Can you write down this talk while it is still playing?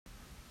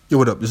Yo,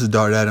 what up? This is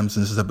Dart Adams,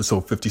 and this is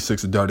episode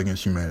 56 of Dart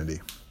Against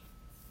Humanity.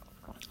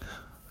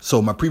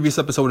 So my previous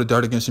episode of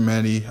Dart Against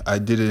Humanity, I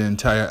did an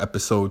entire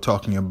episode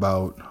talking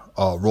about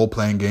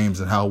role-playing games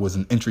and how it was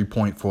an entry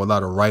point for a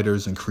lot of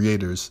writers and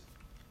creators.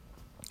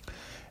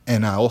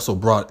 And I also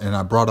brought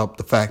up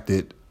the fact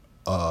that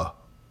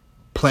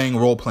playing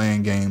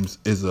role-playing games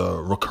is a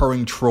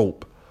recurring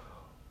trope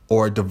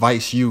or a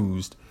device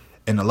used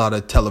in a lot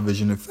of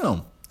television and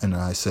film. And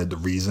I said the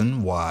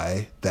reason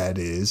why that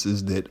is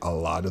that a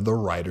lot of the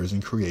writers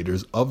and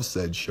creators of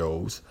said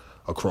shows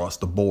across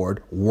the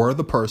board were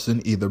the person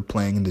either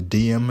playing in the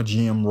DM or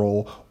GM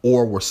role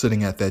or were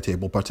sitting at that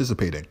table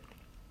participating.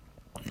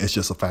 It's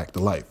just a fact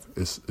of life.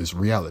 It's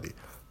reality.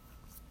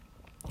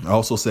 I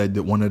also said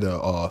that one of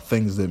the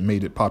things that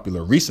made it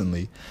popular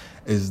recently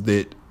is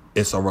that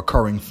it's a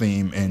recurring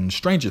theme in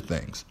Stranger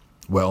Things.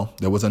 Well,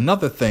 there was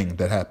another thing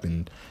that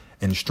happened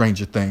in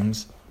Stranger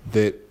Things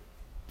that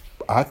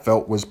I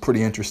felt was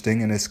pretty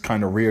interesting, and it's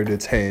kind of reared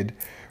its head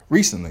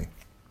recently.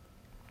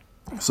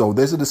 So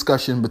there's a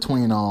discussion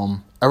between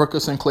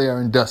Erica Sinclair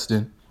and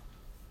Dustin,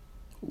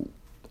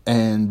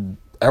 and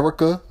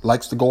Erica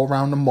likes to go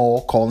around the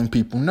mall calling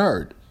people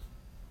nerd.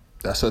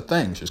 That's her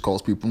thing. She just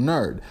calls people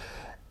nerd.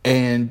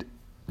 And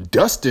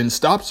Dustin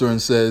stops her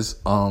and says,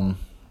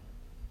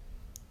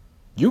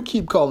 you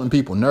keep calling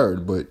people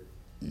nerd, but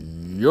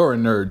you're a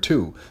nerd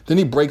too. Then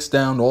he breaks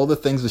down all the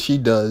things that she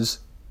does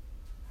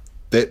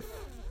that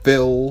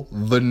fill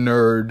the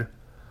nerd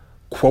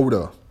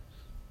quota,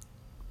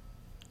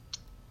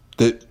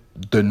 that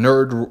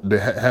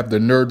have the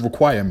nerd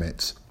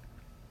requirements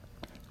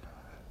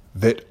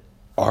that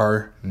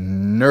are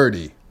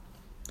nerdy.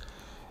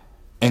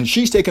 And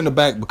she's taken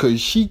aback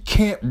because she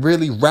can't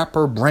really wrap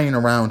her brain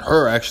around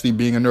her actually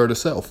being a nerd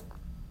herself.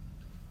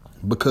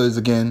 Because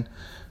again,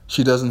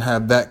 she doesn't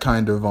have that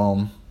kind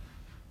of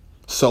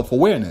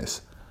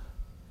self-awareness.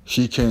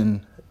 She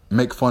can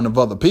make fun of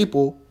other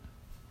people,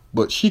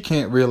 but she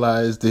can't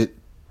realize that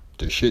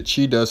the shit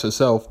she does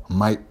herself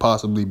might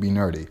possibly be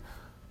nerdy.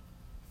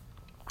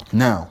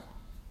 Now,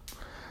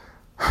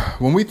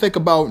 when we think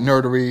about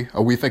nerdery,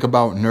 or we think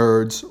about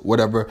nerds,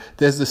 whatever,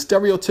 there's the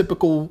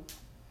stereotypical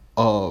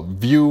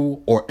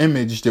view or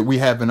image that we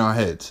have in our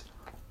heads.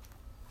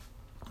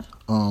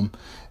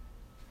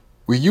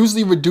 We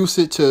usually reduce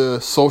it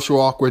to social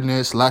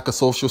awkwardness, lack of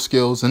social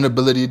skills,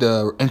 inability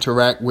to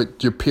interact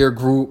with your peer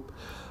group,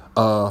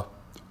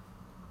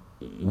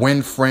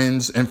 win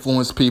friends,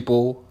 influence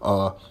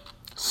people,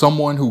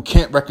 someone who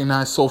can't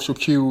recognize social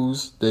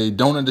cues. They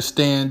don't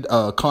understand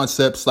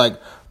concepts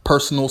like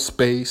personal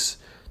space.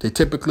 They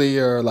typically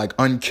are like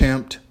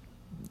unkempt,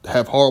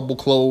 have horrible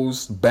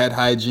clothes, bad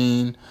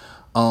hygiene.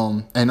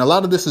 And a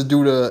lot of this is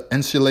due to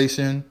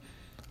insulation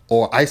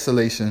or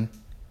isolation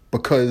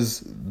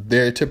because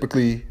they're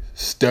typically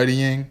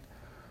studying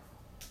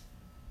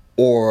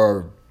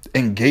or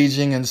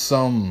engaging in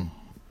some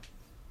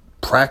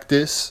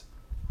practice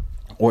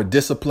or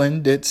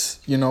discipline that's,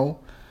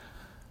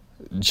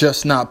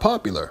 just not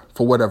popular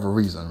for whatever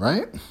reason,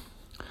 right?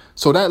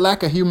 So that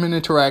lack of human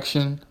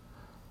interaction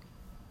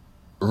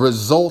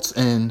results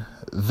in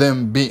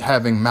them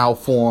having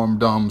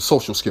malformed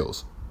social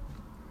skills.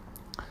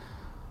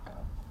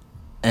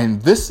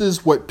 And this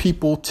is what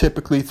people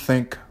typically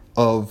think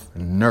of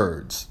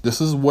nerds.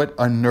 This is what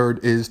a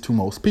nerd is to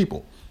most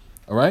people,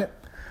 all right?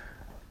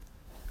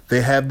 They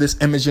have this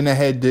image in their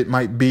head that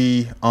might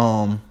be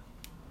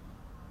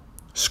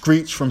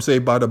Screech from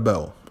Saved by the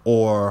Bell,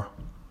 or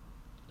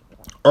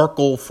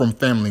Urkel from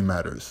Family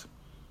Matters,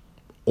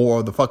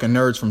 or the fucking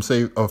nerds from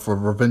for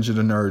Revenge of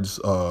the Nerds.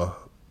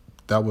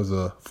 That was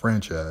a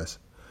franchise.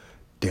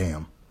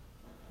 Damn.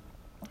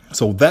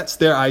 So that's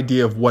their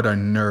idea of what a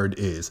nerd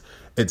is.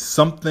 It's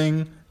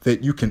something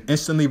that you can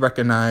instantly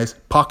recognize.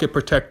 Pocket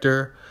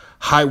protector,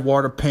 high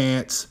water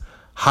pants,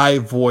 high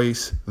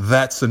voice.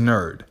 That's a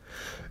nerd.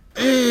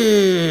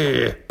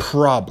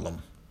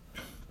 Problem.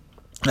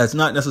 That's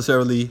not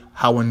necessarily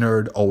how a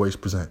nerd always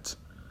presents.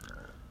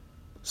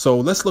 So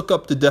let's look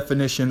up the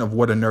definition of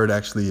what a nerd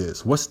actually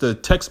is. What's the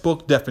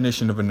textbook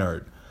definition of a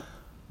nerd?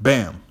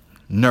 Bam.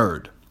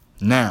 Nerd.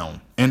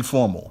 Noun.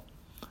 Informal.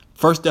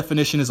 First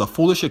definition is a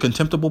foolish or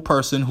contemptible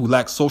person who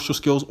lacks social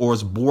skills or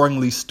is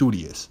boringly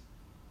studious.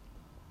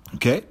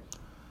 Okay?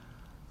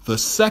 The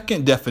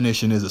second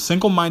definition is a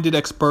single-minded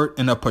expert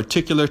in a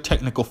particular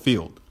technical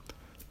field.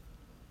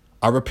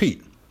 I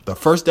repeat. The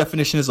first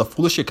definition is a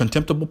foolish or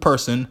contemptible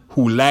person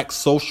who lacks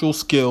social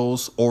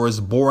skills or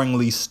is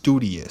boringly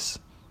studious.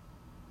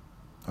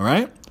 All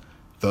right?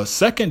 The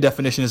second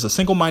definition is a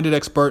single-minded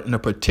expert in a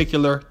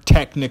particular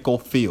technical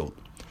field.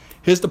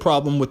 Here's the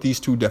problem with these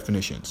two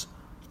definitions.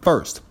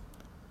 First,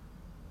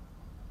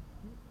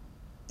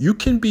 you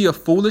can be a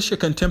foolish or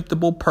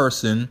contemptible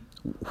person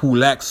who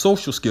lacks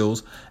social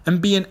skills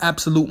and be an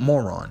absolute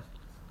moron.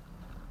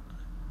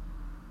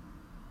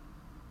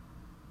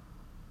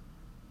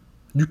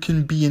 You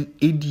can be an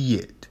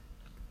idiot.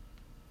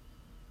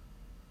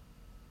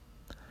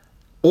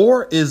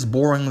 Or is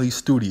boringly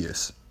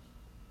studious.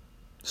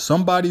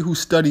 Somebody who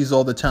studies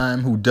all the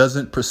time, who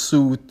doesn't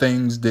pursue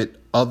things that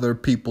other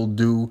people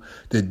do,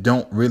 that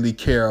don't really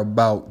care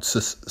about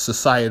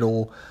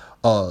societal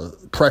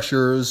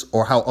pressures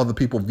or how other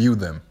people view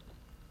them.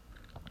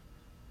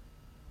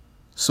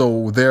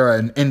 So they're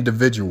an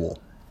individual.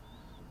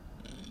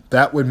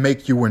 That would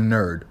make you a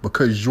nerd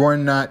because you're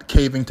not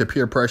caving to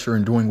peer pressure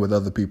and doing what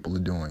other people are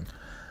doing.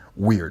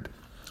 Weird.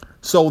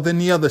 So then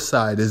the other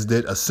side is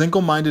that a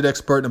single-minded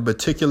expert in a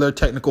particular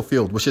technical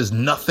field, which has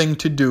nothing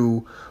to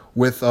do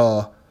with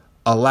a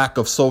lack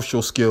of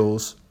social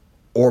skills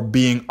or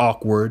being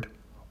awkward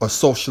or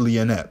socially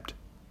inept.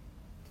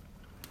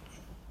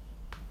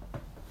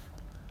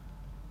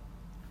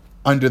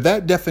 Under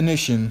that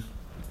definition,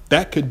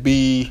 that could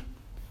be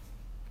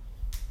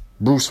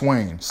Bruce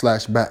Wayne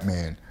 /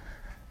 Batman.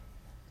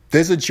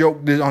 There's a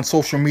joke on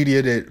social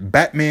media that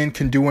Batman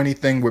can do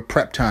anything with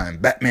prep time.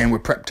 Batman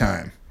with prep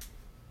time.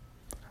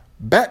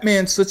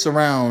 Batman sits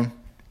around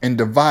and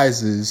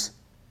devises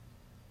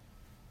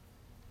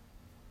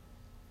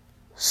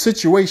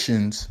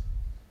situations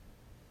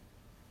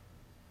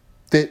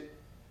that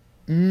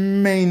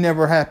may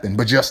never happen,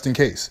 but just in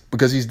case,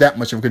 because he's that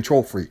much of a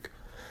control freak.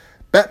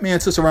 Batman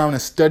sits around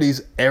and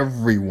studies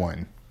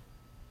everyone.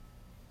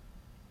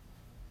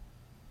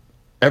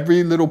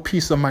 Every little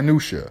piece of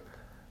minutia.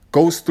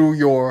 Goes through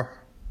your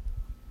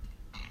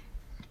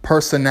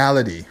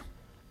personality,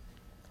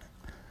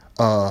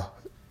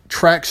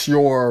 tracks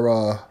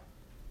your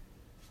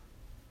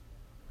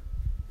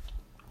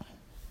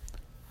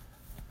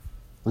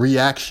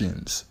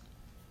reactions,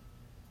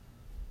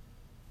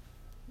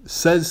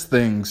 says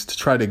things to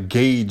try to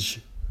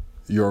gauge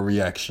your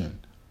reaction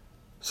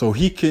so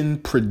he can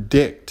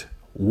predict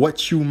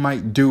what you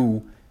might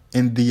do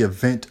in the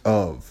event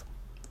of.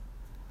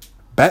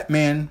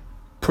 Batman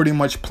pretty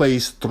much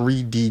plays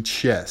 3D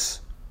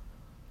chess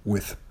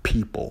with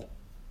people.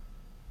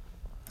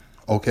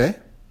 Okay?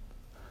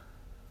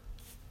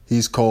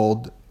 He's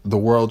called the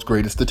world's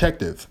greatest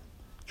detective.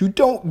 You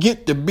don't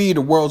get to be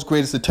the world's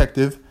greatest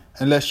detective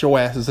unless your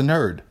ass is a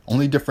nerd.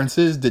 Only difference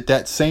is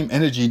that same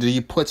energy that he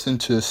puts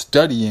into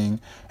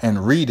studying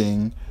and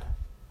reading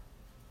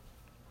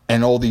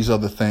and all these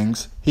other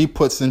things, he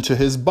puts into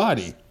his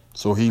body.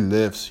 So he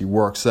lifts, he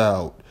works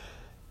out.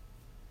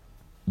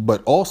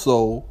 But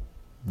also,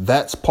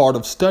 that's part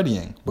of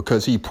studying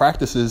because he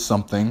practices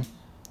something,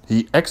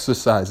 he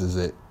exercises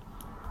it.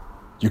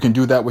 You can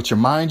do that with your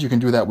mind, you can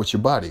do that with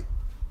your body.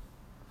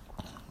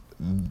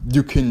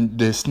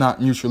 It's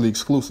not mutually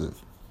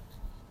exclusive.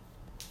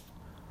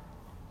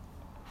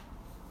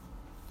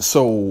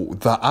 So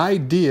the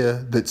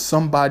idea that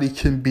somebody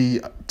can be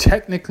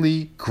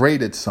technically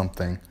great at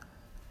something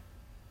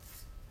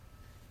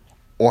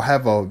or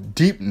have a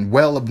deep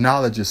well of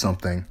knowledge of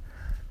something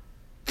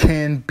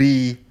can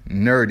be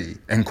nerdy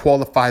and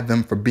qualify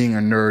them for being a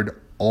nerd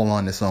all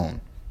on its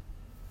own.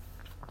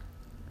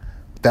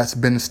 That's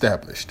been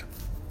established.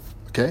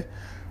 Okay?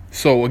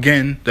 So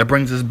again, that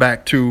brings us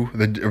back to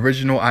the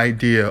original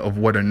idea of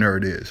what a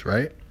nerd is,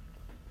 right?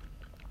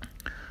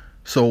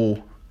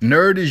 So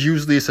nerd is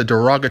usually, it's a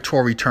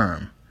derogatory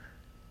term.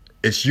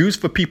 It's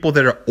used for people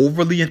that are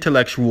overly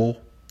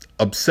intellectual,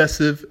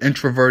 obsessive,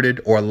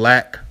 introverted, or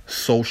lack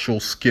social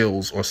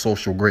skills or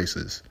social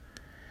graces.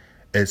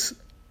 It's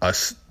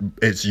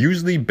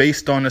usually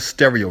based on a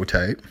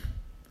stereotype,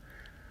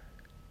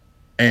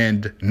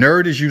 and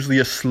nerd is usually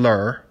a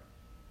slur.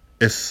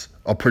 It's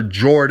a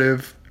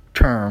pejorative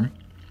term.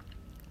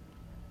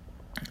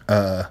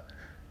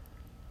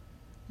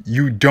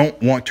 You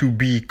don't want to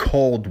be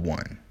called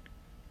one.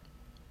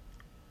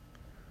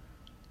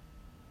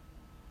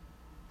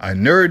 A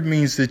nerd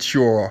means that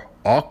you're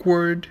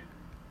awkward,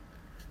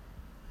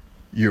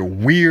 you're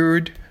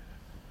weird,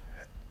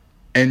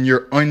 and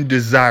you're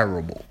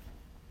undesirable.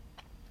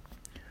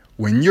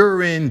 When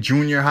you're in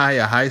junior high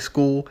or high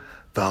school,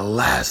 the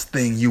last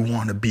thing you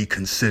want to be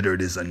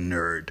considered is a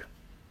nerd.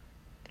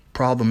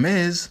 Problem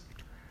is,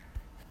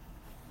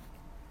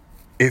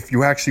 if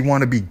you actually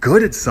want to be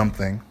good at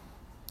something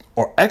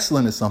or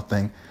excellent at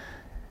something,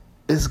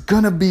 it's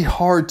going to be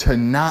hard to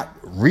not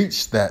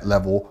reach that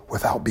level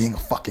without being a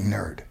fucking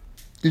nerd.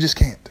 You just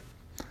can't.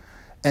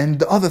 And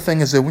the other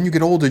thing is that when you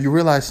get older, you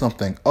realize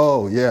something.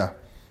 Oh, yeah,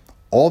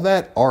 all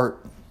that art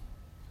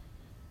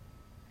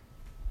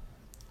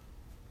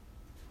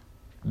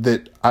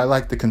that I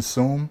like to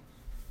consume,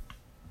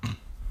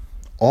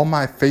 all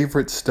my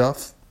favorite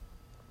stuff,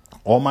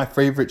 all my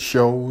favorite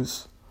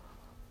shows,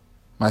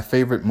 my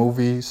favorite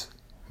movies,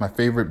 my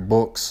favorite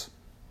books,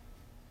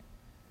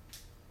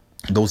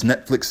 those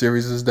Netflix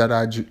series that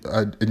I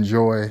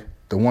enjoy,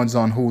 the ones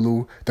on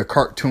Hulu, the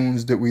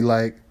cartoons that we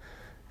like,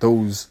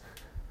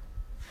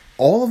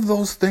 all of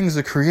those things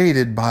are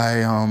created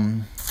by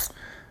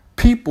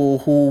people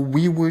who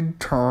we would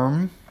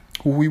call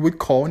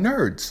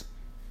nerds.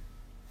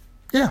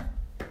 Yeah,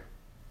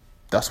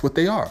 that's what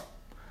they are.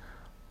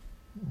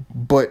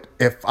 But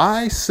if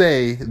I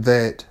say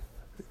that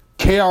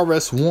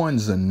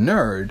KRS-One's a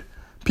nerd,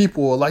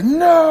 people are like,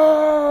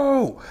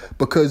 no!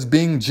 Because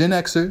being Gen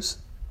Xers,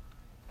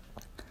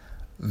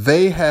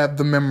 they have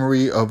the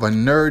memory of a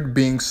nerd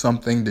being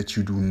something that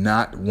you do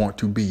not want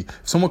to be.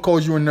 If someone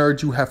calls you a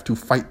nerd, you have to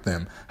fight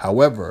them.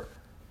 However,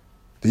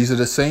 these are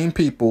the same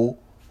people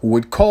who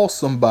would call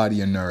somebody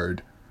a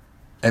nerd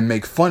and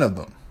make fun of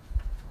them.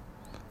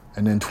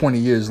 And then 20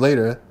 years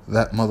later,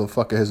 that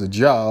motherfucker has a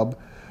job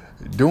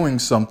doing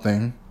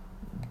something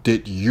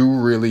that you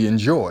really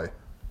enjoy.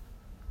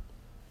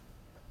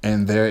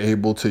 And they're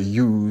able to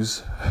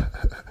use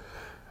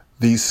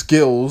these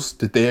skills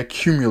that they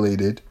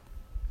accumulated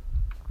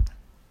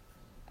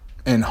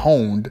and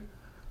honed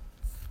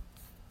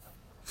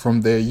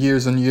from their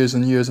years and years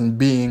and years and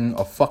being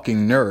a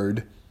fucking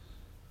nerd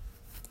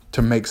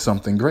to make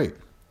something great.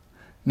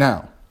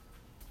 Now,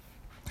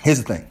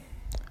 here's the thing.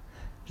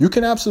 You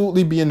can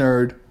absolutely be a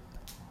nerd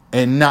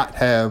and not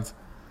have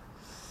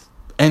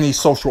any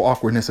social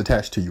awkwardness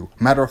attached to you.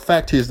 Matter of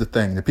fact, here's the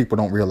thing that people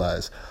don't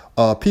realize.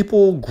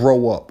 People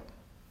grow up.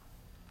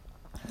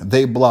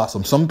 They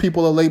blossom. Some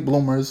people are late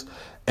bloomers.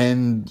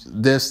 And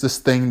there's this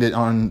thing that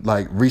on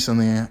like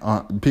recently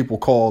people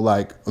call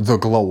like the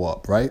glow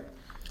up, right?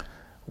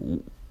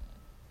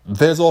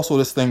 There's also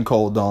this thing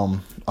called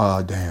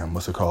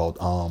what's it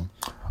called?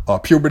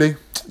 Puberty.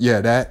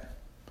 Yeah, that.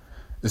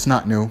 It's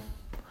not new.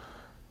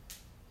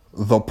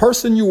 The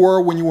person you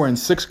were when you were in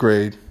 6th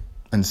grade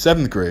and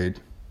 7th grade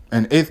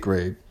and 8th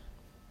grade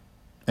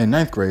and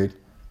 9th grade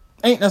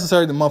ain't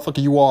necessarily the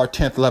motherfucker you are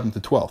 10th, 11th,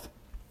 and 12th.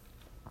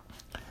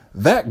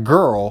 That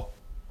girl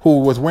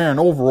who was wearing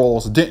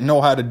overalls, didn't know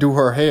how to do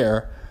her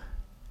hair,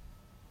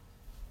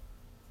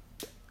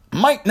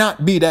 might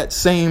not be that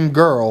same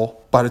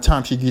girl by the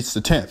time she gets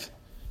to 10th.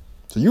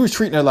 So you was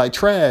treating her like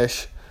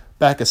trash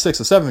back at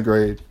 6th or 7th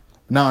grade.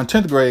 Now in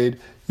 10th grade,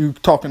 you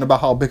talking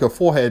about how big her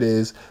forehead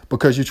is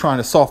because you're trying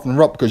to soften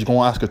her up because you're going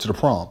to ask her to the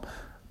prom.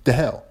 The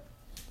hell.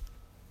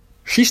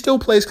 She still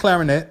plays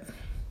clarinet.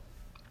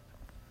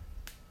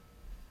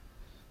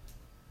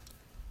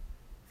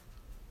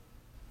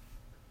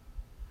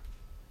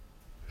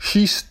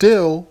 She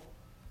still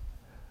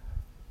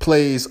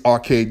plays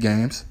arcade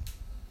games.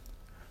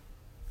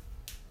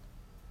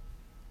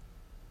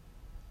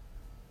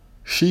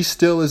 She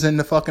still is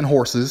into fucking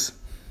horses.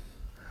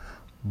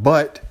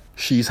 But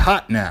she's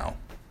hot now.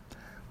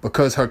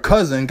 Because her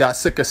cousin got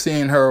sick of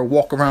seeing her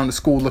walk around the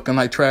school looking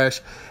like trash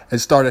and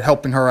started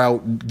helping her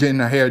out, getting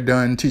her hair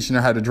done, teaching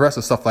her how to dress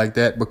and stuff like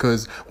that.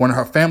 Because one of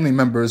her family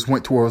members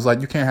went to her and was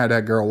like, you can't have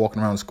that girl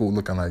walking around the school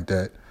looking like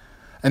that.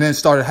 And then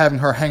started having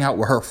her hang out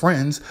with her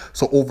friends.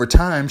 So over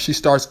time, she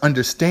starts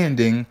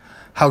understanding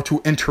how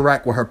to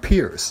interact with her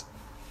peers.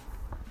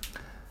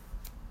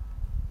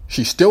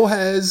 She still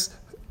has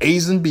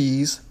A's and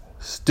B's,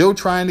 still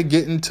trying to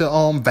get into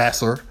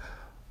Vassar.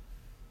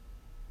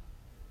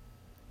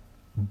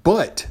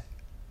 But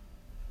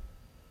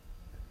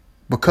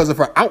because of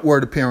her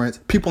outward appearance,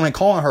 people ain't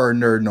calling her a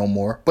nerd no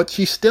more. But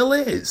she still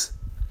is.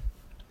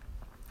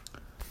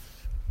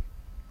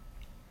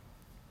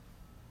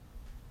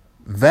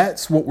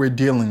 That's what we're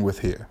dealing with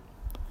here.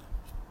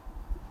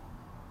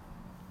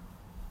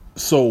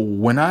 So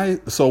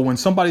when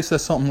somebody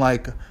says something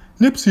like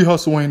Nipsey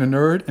Hussle ain't a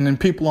nerd, and then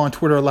people on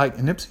Twitter are like,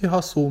 Nipsey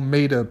Hussle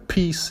made a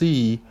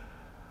PC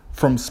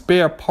from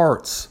spare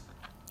parts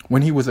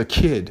when he was a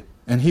kid,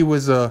 and he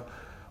was a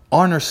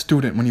honor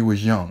student when he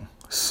was young.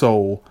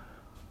 So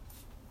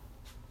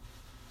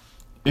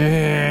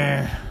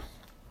you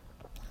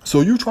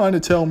trying to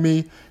tell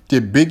me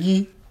that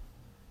Biggie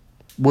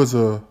was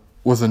a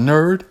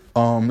nerd?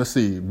 Let's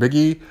see.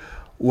 Biggie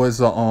was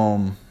a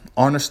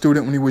honor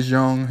student when he was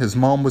young. His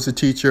mom was a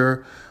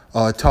teacher.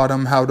 Taught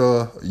him how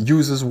to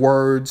use his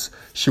words.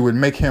 She would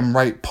make him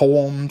write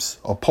poems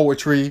or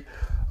poetry.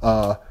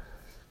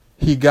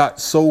 He got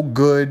so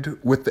good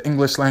with the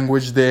English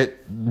language that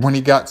when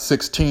he got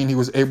 16, he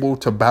was able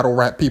to battle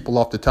rap people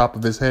off the top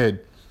of his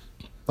head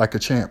like a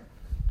champ.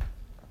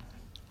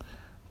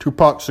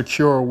 Tupac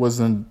Shakur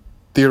was a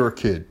theater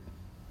kid.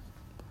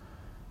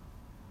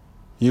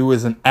 He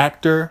was an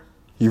actor.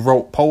 He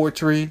wrote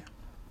poetry.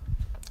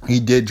 He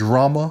did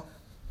drama.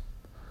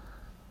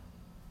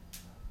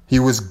 He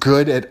was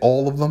good at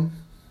all of them.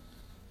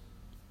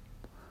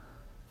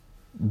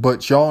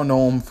 But y'all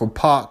know him for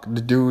Pac, the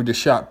dude that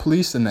shot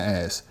police in the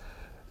ass.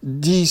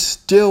 He's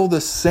still the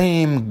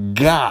same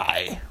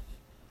guy.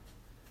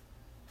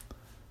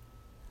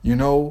 You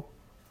know,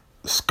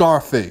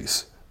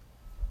 Scarface,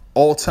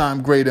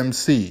 all-time great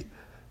MC.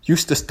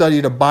 Used to study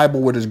the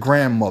Bible with his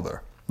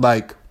grandmother.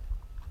 Like,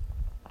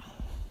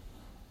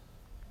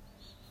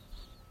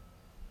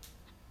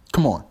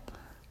 come on.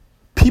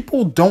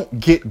 People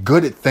don't get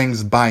good at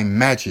things by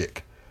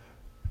magic.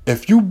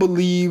 If you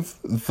believe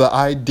the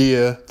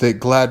idea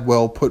that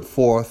Gladwell put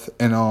forth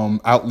in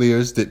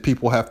Outliers, that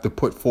people have to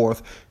put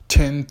forth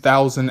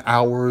 10,000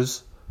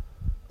 hours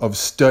of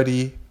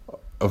study,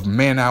 of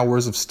man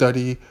hours of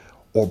study,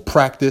 or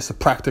practice, a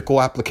practical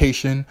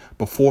application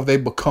before they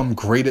become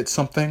great at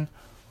something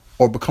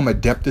or become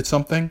adept at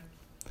something,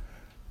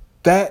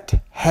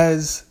 that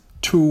has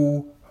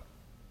to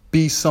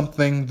be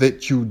something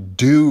that you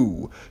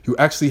do. You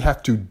actually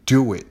have to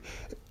do it.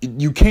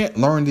 You can't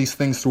learn these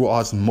things through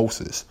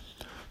osmosis.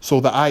 So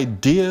the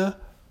idea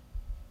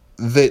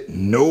that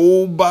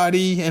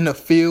nobody in the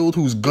field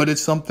who's good at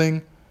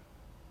something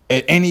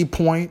at any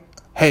point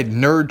had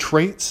nerd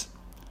traits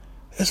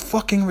is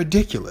fucking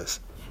ridiculous.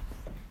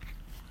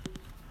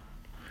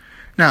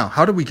 Now,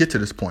 how did we get to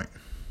this point?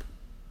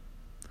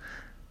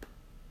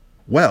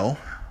 Well,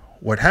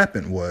 what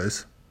happened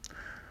was,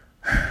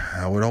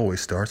 how it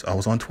always starts, I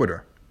was on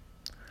Twitter.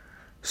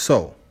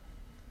 So,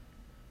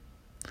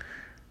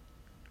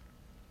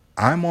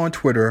 I'm on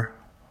Twitter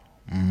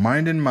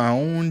minding my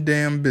own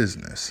damn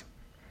business.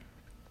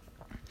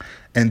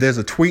 And there's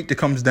a tweet that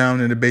comes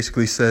down and it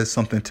basically says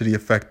something to the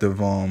effect of,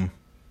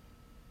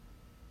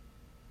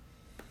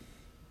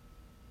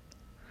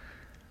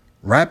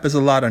 rap is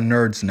a lot of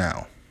nerds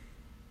now.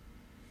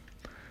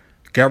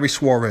 Gary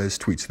Suarez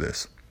tweets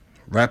this.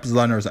 Rap is a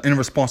lot of nerds in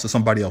response to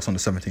somebody else on the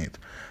 17th.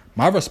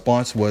 My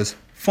response was,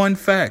 fun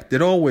fact,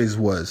 it always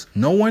was.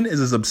 No one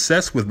is as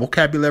obsessed with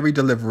vocabulary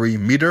delivery,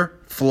 meter,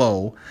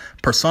 flow,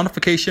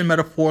 personification,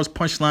 metaphors,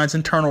 punchlines,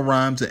 internal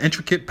rhymes, and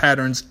intricate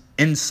patterns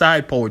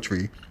inside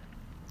poetry,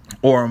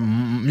 or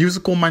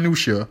musical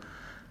minutia,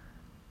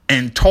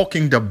 and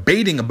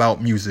debating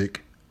about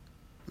music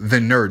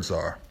than nerds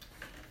are.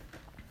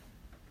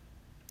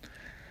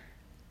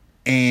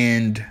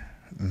 And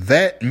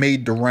that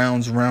made the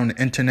rounds around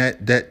the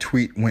internet. That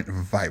tweet went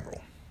viral.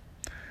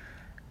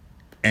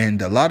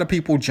 And a lot of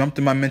people jumped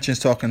in my mentions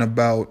talking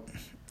about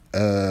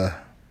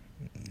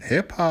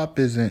hip hop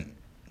isn't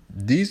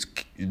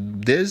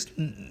there's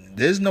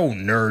no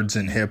nerds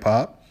in hip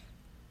hop.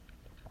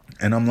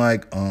 And I'm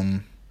like,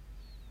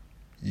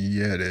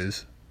 yeah, it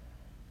is.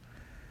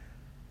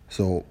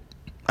 So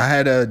I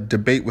had a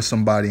debate with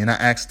somebody and I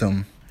asked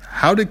them,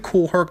 how did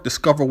Kool Herc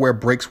discover where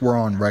breaks were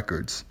on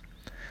records?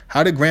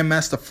 How did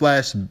Grandmaster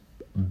Flash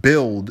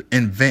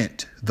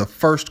invent the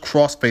first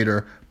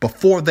crossfader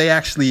before they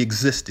actually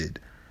existed?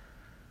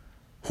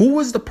 Who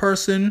was the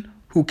person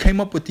who came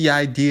up with the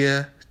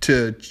idea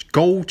to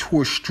go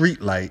to a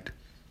street light,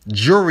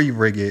 jury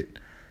rig it,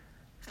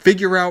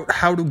 figure out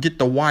how to get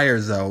the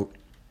wires out,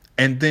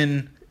 and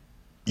then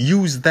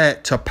use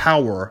that to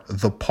power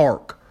the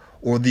park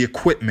or the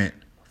equipment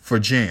for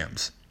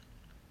jams?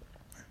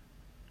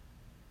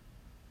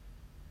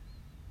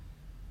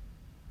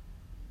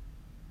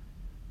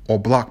 Or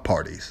block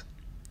parties?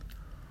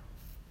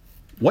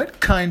 What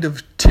kind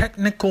of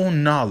technical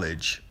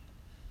knowledge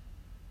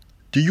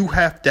do you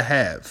have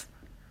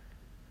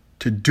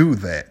to do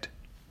that?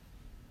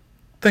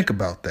 Think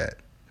about that.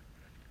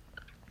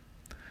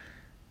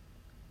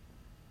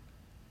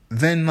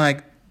 Then,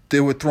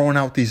 they were throwing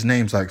out these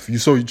names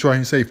so you try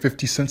and say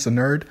 50 Cent's a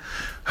nerd?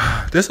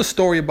 There's a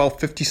story about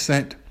 50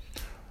 Cent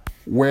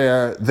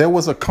where there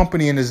was a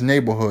company in his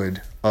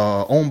neighborhood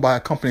owned by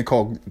a company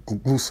called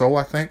Gluso,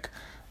 I think.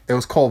 It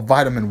was called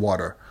Vitamin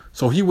Water.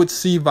 So he would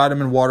see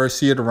Vitamin Water,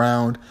 see it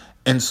around.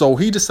 And so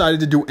he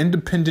decided to do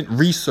independent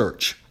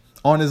research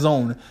on his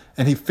own.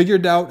 And he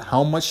figured out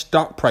how much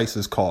stock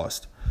prices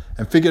cost.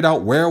 And figured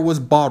out where it was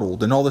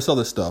bottled and all this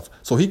other stuff.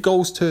 So he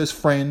goes to his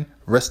friend,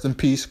 rest in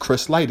peace,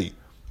 Chris Lighty.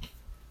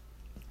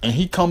 And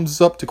he comes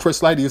up to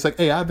Chris Lighty. He's like,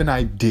 hey, I have an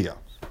idea.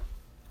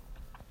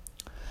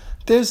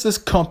 There's this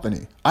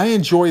company. I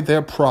enjoy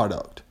their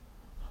product.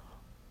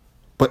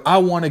 But I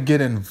want to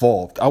get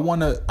involved. I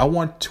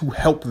want to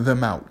help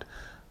them out.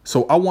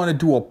 So I want to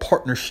do a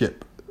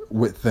partnership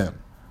with them.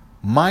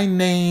 My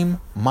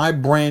name, my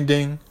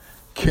branding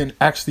can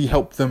actually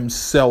help them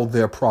sell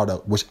their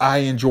product, which I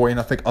enjoy and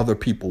I think other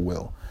people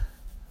will.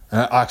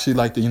 And I actually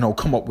like to,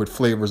 come up with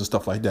flavors and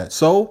stuff like that.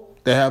 So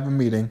they have a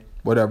meeting,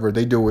 whatever,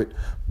 they do it.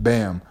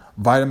 Bam.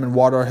 Vitamin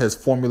Water has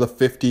Formula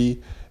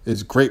 50.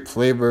 It's grape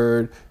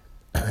flavored.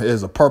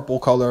 It's a purple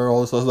color,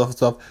 all this other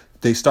stuff.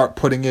 They start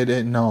putting it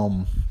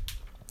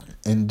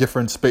in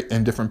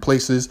different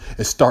places.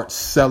 It starts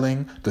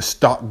selling. The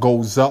stock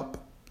goes up.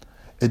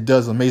 It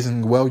does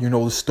amazingly well. You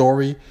know the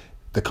story.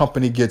 The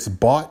company gets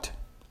bought.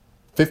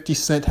 50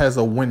 Cent has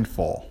a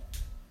windfall.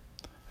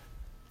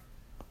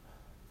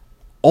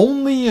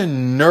 Only a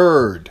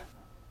nerd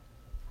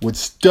would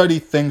study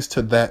things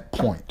to that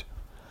point.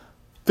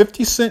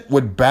 50 Cent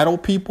would battle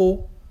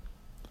people.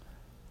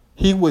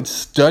 He would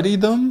study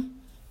them.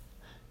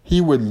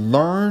 He would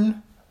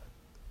learn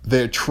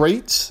their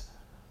traits.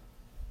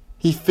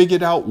 He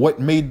figured out what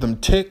made them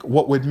tick,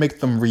 what would make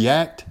them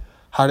react,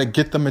 how to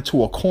get them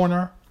into a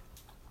corner.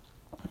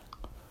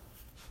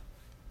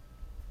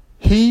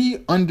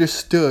 He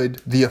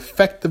understood the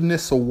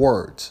effectiveness of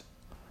words.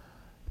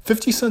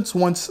 50 Cent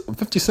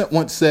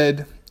once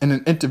said in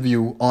an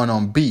interview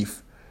on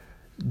Beef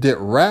that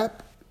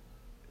rap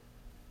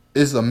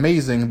is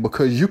amazing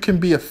because you can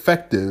be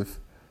effective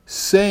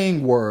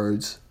saying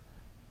words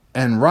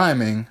and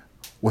rhyming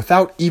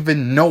without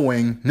even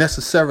knowing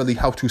necessarily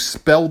how to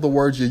spell the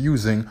words you're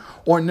using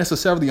or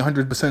necessarily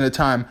 100% of the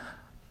time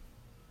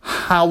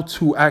how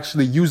to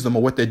actually use them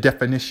or what their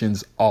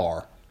definitions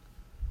are.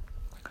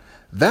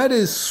 That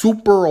is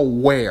super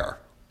aware.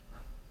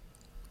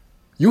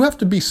 You have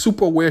to be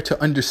super aware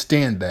to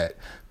understand that.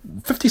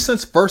 50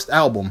 Cent's first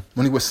album,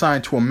 when he was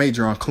signed to a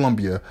major on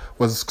Columbia,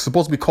 was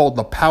supposed to be called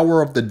The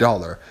Power of the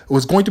Dollar. It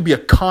was going to be a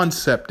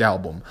concept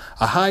album,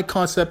 a high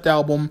concept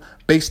album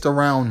based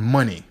around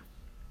money.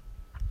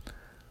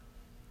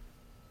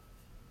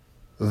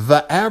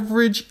 The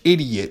average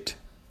idiot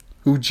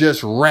who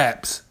just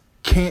raps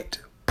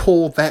can't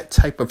pull that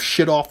type of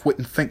shit off,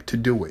 wouldn't think to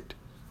do it.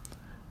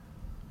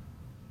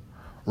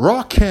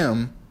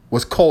 Rakim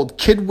was called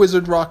Kid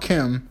Wizard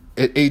Rakim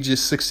at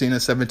ages 16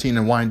 and 17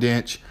 in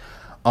Wyandanch,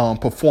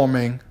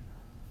 performing,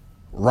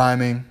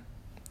 rhyming.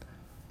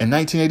 In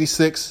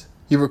 1986,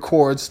 he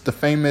records the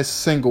famous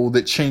single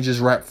that changes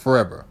rap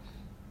forever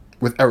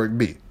with Eric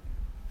B.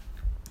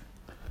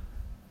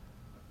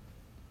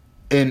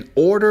 In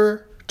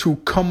order to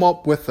come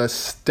up with a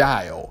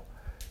style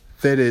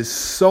that is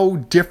so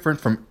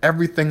different from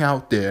everything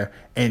out there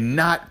and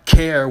not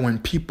care when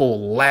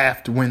people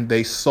laughed when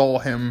they saw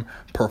him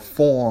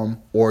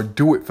perform or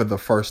do it for the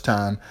first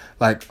time,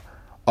 like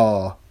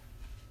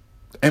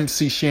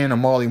MC Shan or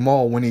Marley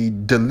Marl, when he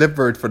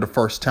delivered for the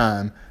first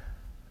time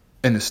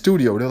in the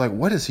studio, they're like,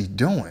 what is he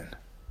doing?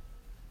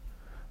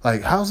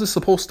 Like, how's this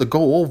supposed to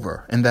go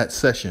over in that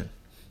session?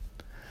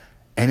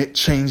 And it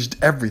changed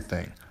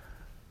everything.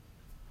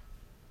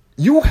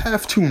 You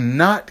have to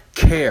not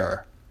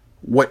care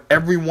what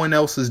everyone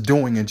else is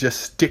doing and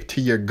just stick to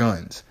your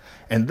guns.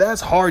 And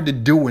that's hard to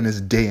do in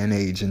this day and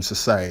age in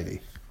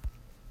society.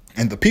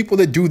 And the people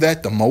that do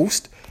that the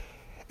most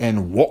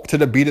and walk to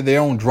the beat of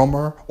their own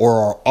drummer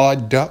or are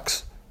odd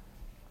ducks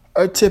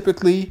are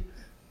typically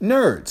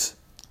nerds.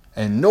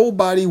 And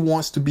nobody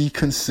wants to be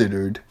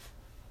considered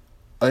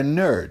a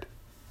nerd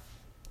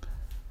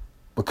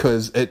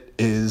because it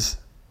is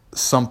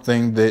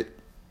something that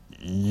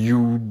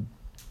you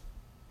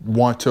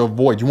want to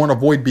avoid. You want to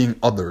avoid being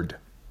othered.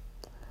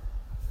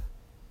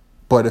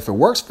 But if it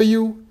works for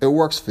you, it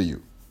works for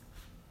you.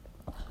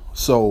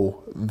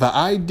 So the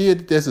idea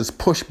that there's this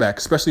pushback,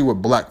 especially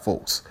with black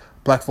folks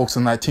and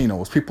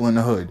Latinos, people in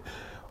the hood.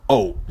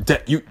 Oh,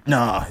 that you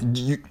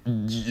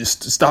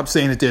stop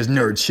saying that there's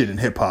nerd shit in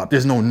hip hop.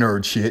 There's no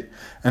nerd shit.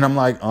 And I'm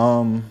like,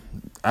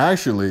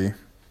 actually,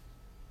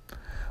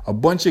 a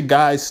bunch of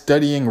guys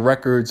studying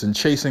records and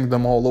chasing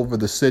them all over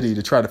the city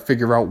to try to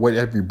figure out what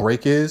every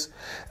break is.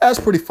 That's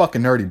pretty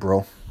fucking nerdy,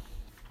 bro.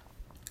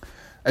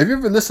 Have you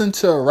ever listened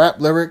to rap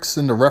lyrics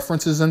and the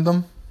references in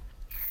them?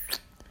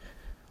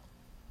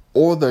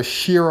 Or the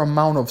sheer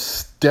amount of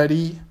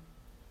study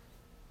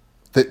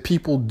that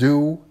people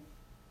do?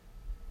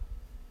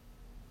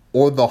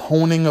 Or the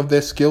honing of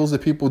their skills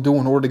that people do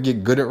in order to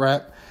get good at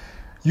rap?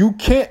 You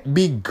can't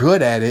be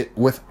good at it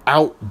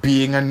without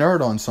being a nerd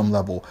on some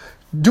level.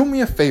 Do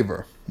me a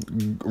favor.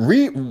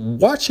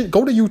 Watch it.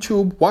 Go to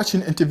YouTube. Watch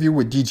an interview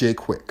with DJ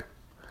Quick.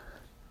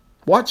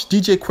 Watch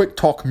DJ Quick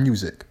talk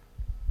music.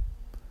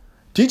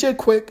 DJ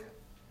Quick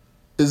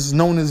is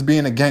known as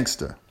being a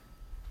gangster.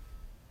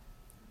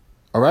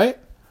 All right?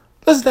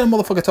 Listen to that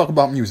motherfucker talk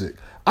about music.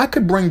 I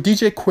could bring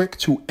DJ Quick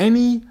to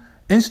any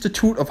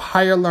institute of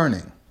higher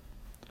learning,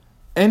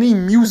 any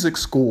music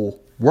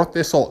school worth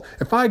their salt.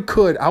 If I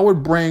could, I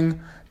would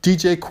bring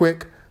DJ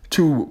Quick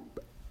to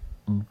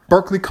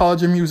Berklee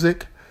College of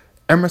Music,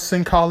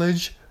 Emerson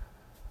College.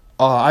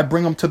 I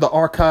bring him to the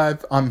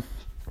archive,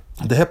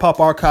 the hip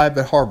hop archive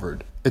at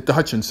Harvard, at the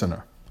Hutchins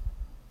Center.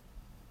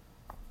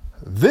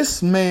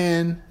 This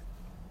man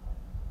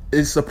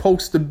is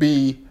supposed to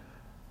be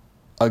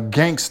a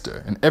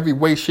gangster in every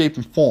way, shape,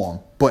 and form.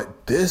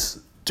 But this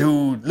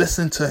dude,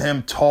 listen to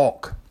him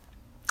talk.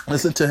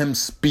 Listen to him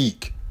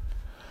speak.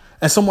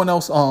 And someone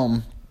else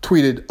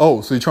tweeted,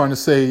 oh, so you're trying to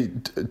say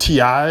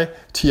T.I.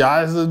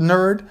 is a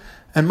nerd?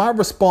 And my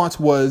response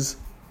was,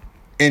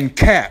 in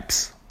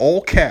caps,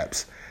 all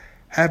caps,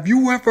 have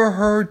you ever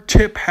heard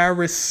Tip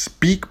Harris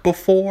speak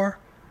before?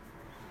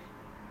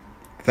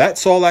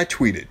 That's all I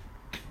tweeted.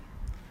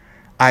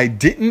 I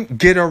didn't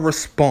get a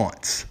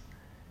response.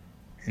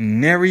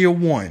 Nary a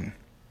one.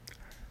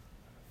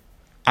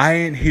 I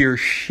didn't hear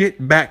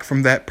shit back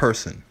from that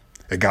person.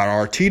 It got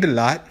RT'd a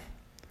lot.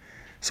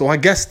 So I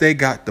guess they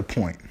got the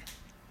point.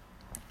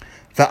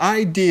 The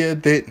idea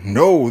that,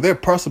 no, there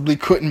possibly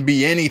couldn't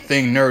be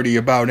anything nerdy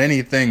about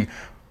anything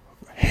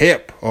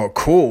hip or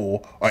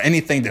cool or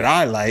anything that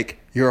I like,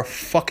 you're a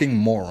fucking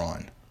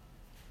moron.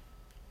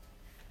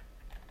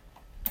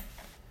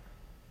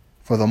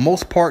 For the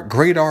most part,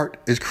 great art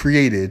is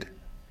created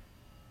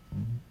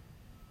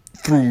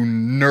through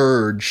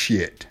nerd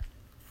shit.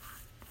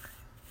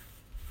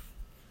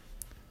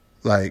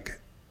 Like,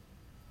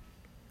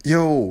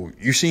 yo,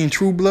 you seen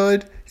True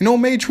Blood? You know who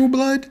made True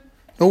Blood?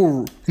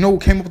 You know who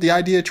came up with the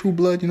idea of True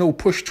Blood? You know who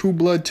pushed True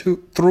Blood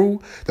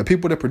through? The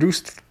people that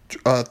produced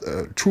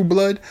True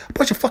Blood? A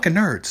bunch of fucking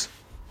nerds.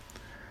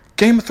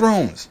 Game of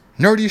Thrones.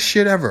 Nerdiest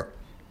shit ever.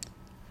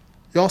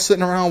 Y'all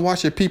sitting around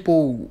watching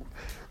people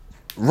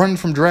run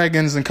from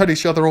dragons and cut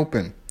each other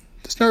open.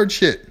 It's nerd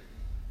shit.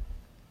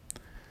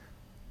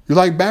 You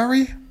like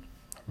Barry?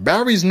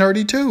 Barry's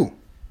nerdy too.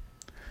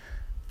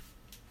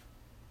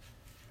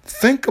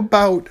 Think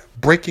about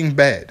Breaking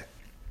Bad.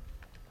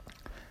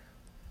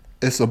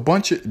 It's a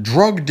bunch of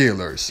drug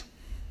dealers.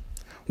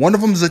 One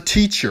of them's a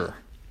teacher.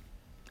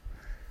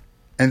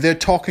 And they're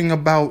talking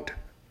about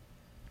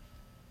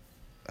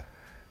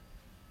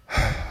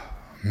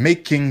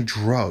making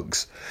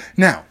drugs.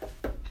 Now,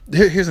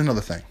 here's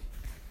another thing.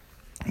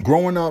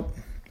 Growing up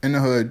in the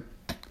hood,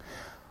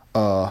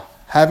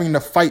 having to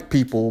fight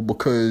people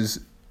because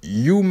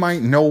you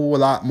might know a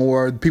lot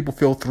more. People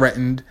feel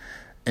threatened.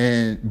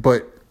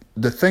 But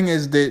the thing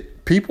is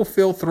that people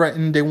feel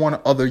threatened. They want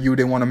to other you.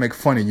 They want to make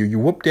fun of you. You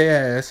whoop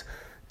their ass.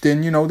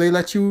 Then, they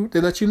let you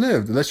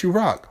live. They let you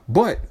rock.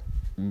 But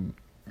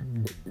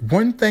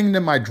one thing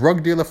that my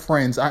drug dealer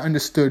friends, I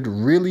understood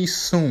really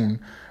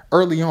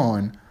early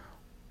on,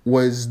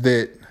 was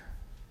that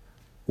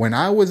when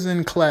I was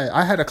in class,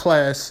 I had a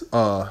class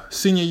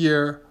senior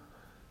year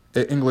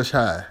at English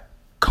High,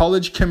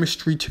 college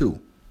chemistry 2.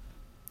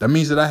 That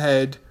means that I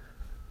had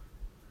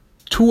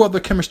 2 other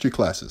chemistry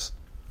classes.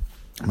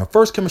 My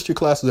first chemistry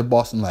class was at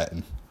Boston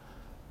Latin.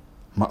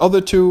 My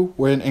other 2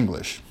 were in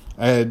English.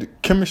 I had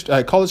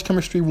college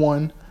chemistry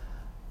 1,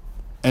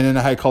 and then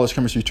I had college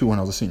chemistry 2 when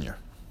I was a senior.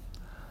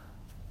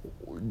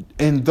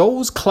 In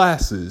those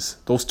classes,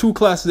 those 2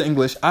 classes of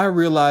English, I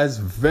realized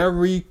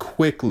very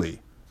quickly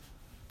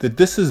that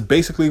this is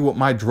basically what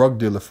my drug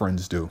dealer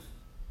friends do.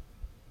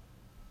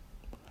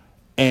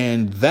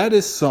 And that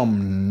is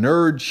some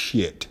nerd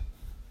shit.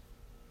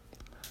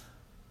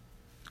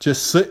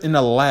 Just sit in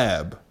a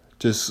lab,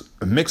 just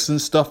mixing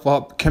stuff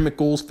up,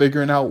 chemicals,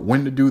 figuring out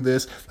when to do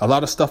this. A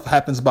lot of stuff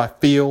happens by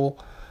feel.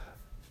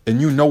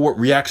 And you know what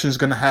reaction is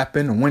going to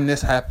happen and when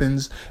this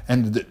happens.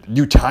 And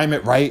you time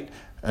it right.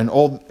 And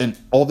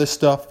all this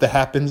stuff that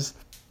happens,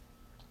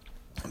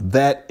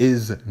 that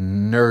is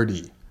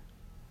nerdy.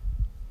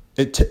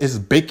 It is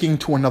baking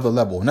to another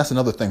level, and that's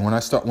another thing. When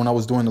I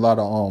was doing a lot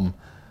of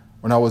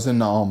when I was in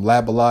the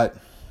lab a lot,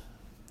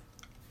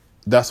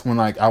 that's when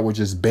I would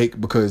just bake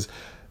because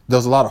there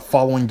was a lot of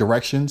following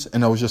directions,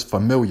 and it was just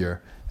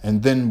familiar.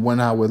 And then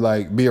when I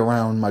would be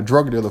around my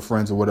drug dealer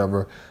friends or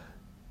whatever,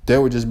 they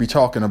would just be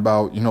talking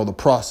about the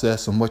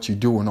process and what you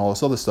do and all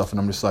this other stuff, and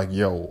I'm just like,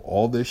 yo,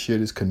 all this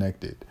shit is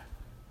connected.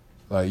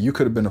 You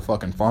could have been a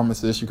fucking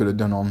pharmacist. You could have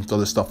done all this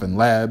other stuff in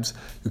labs.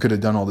 You could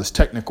have done all this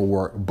technical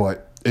work,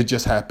 but it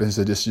just happens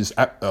that it's just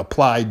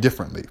applied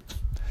differently.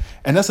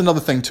 And that's another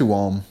thing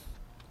too.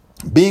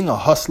 Being a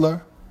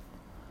hustler,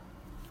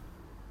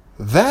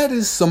 that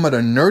is some of the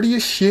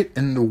nerdiest shit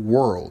in the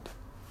world.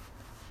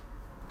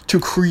 To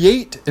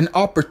create an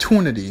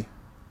opportunity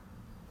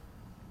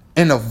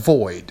in a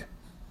void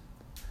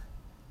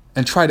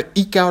and try to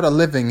eke out a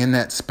living in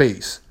that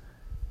space.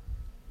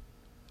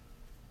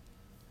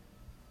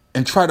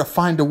 And try to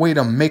find a way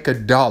to make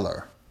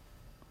 $1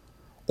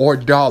 or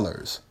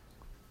dollars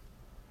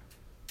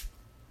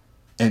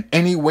in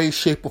any way,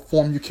 shape, or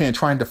form you can,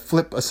 trying to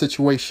flip a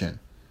situation,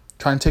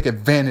 trying to take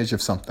advantage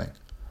of something.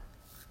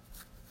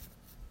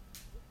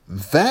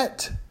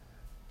 That,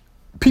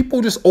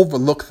 people just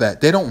overlook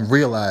that. They don't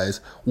realize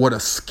what a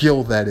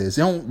skill that is.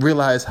 They don't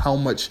realize how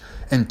much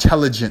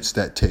intelligence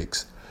that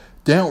takes.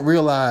 They don't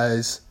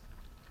realize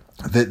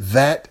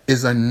that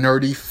is a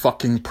nerdy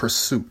fucking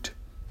pursuit.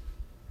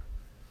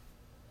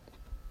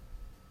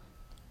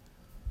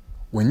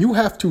 When you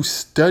have to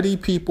study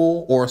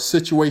people or a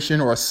situation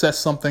or assess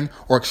something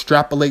or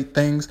extrapolate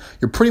things,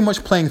 you're pretty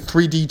much playing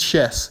 3D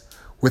chess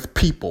with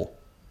people.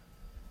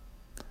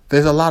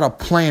 There's a lot of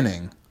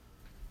planning.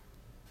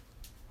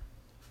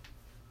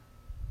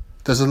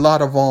 There's a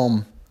lot of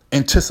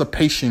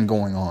anticipation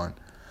going on.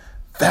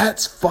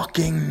 That's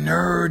fucking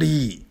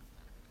nerdy.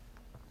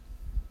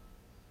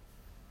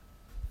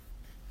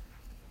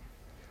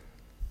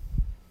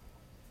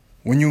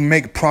 When you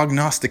make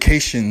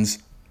prognostications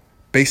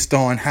based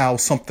on how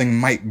something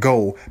might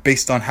go,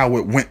 based on how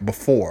it went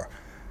before.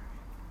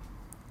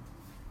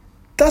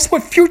 That's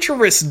what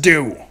futurists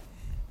do.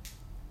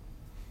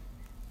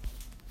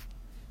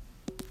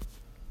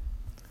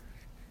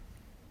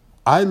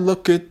 I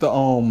look at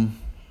the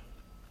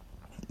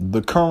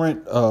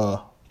current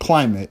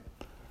climate,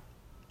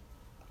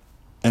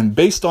 and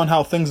based on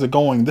how things are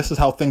going, this is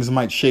how things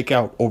might shake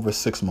out over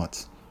 6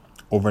 months,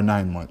 over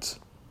 9 months,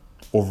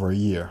 over a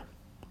year,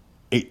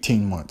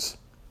 18 months,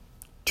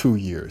 2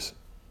 years.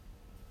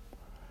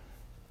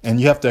 And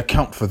you have to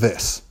account for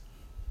this.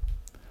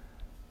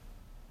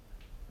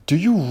 Do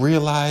you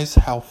realize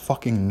how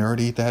fucking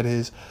nerdy that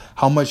is?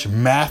 How much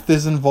math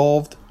is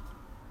involved?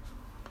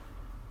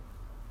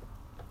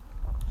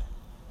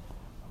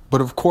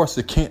 But of course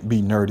it can't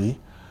be nerdy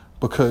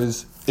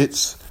because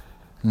it's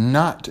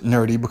not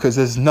nerdy because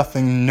there's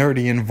nothing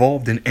nerdy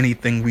involved in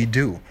anything we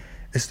do.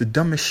 It's the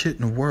dumbest shit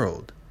in the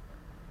world.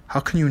 How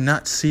can you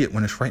not see it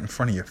when it's right in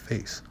front of your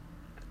face?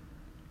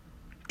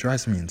 It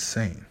drives me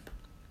insane.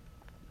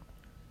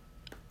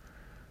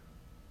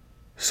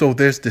 So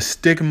there's the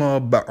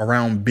stigma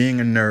around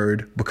being a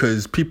nerd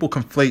because people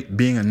conflate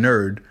being a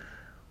nerd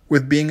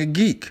with being a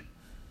geek.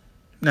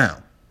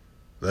 Now,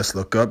 let's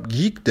look up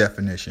geek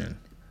definition.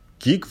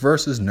 Geek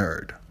versus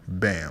nerd.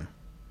 Bam.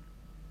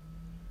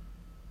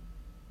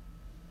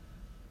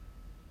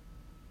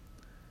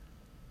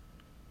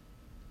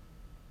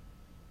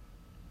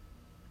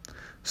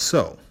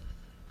 So,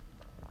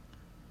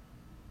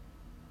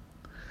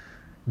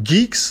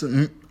 geeks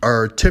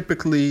are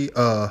typically,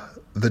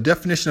 the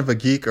definition of a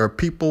geek are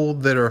people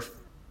that are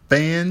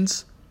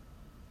fans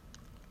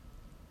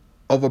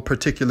of a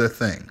particular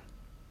thing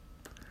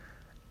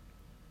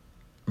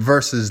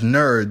versus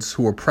nerds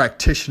who are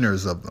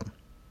practitioners of them.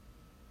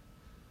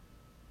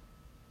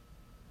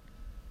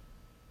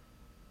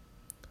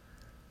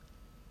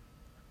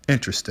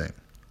 Interesting.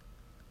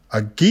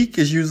 A geek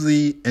is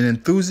usually an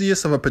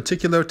enthusiast of a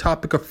particular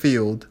topic or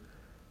field,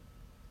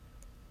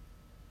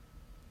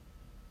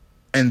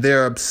 and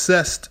they're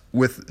obsessed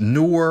with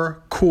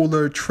newer,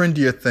 cooler,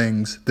 trendier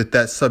things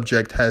that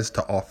subject has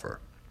to offer.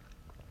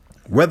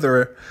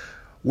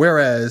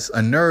 Whereas a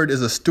nerd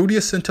is a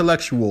studious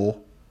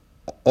intellectual,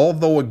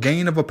 although a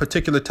gain of a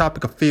particular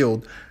topic or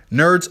field,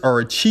 nerds are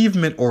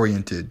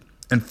achievement-oriented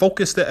and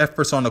focus their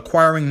efforts on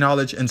acquiring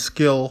knowledge and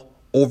skill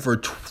over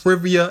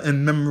trivia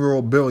and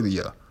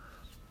memorabilia.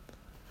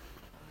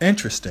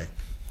 Interesting.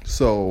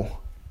 So,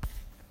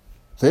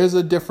 there's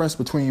a difference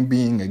between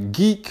being a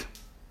geek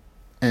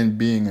and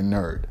being a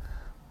nerd.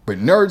 But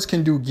nerds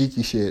can do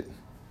geeky shit,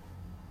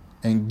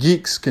 and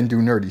geeks can do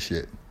nerdy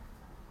shit.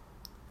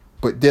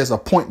 But there's a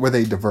point where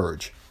they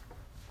diverge.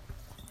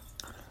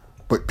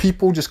 But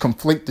people just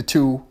conflate the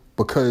two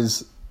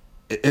because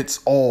it's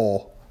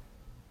all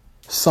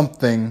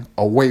something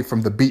away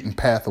from the beaten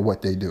path of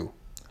what they do.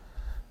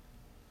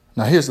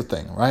 Now, here's the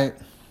thing, right?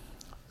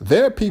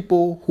 There are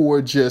people who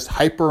are just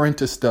hyper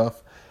into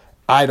stuff.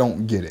 I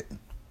don't get it.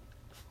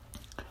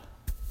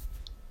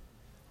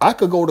 I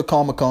could go to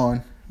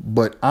Comic-Con,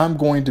 but I'm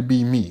going to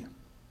be me.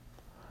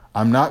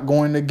 I'm not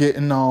going to get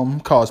in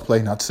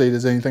cosplay. Not to say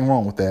there's anything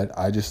wrong with that.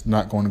 I just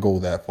not going to go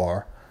that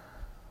far.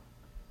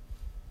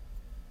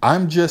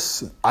 I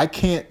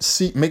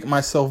can't make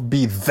myself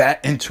be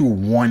that into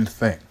one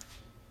thing.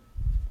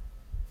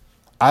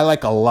 I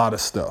like a lot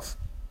of stuff.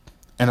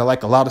 And I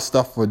like a lot of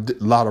stuff for a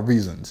lot of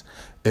reasons.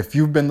 If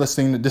you've been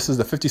listening, this is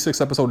the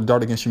 56th episode of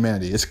Dart Against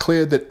Humanity. It's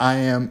clear that I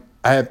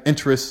have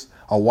interests,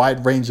 a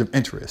wide range of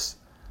interests.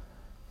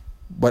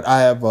 But I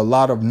have a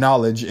lot of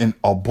knowledge in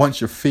a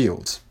bunch of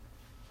fields.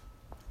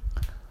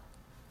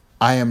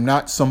 I am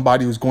not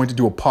somebody who's going to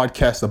do a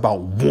podcast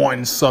about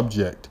one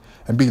subject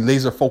and be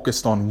laser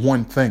focused on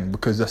one thing,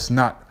 because that's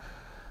not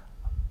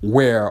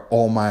where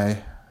all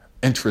my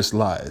interest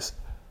lies.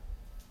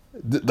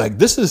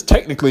 This is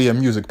technically a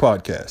music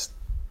podcast.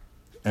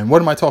 And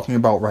what am I talking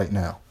about right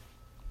now?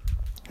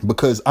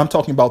 Because I'm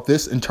talking about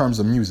this in terms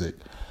of music.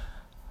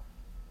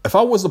 If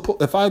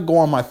I go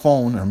on my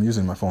phone, I'm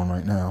using my phone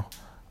right now,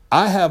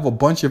 I have a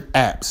bunch of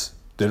apps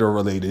that are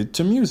related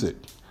to music.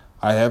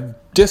 I have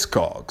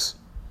Discogs.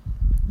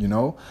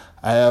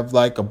 I have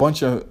like a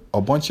bunch of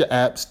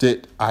apps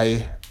that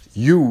I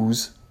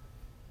use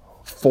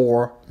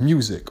for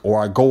music,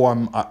 or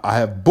I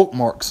have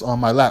bookmarks on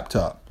my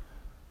laptop,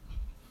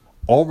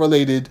 all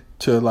related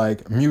to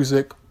like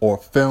music or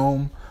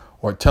film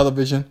or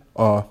television.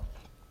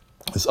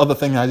 This other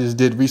thing I just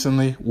did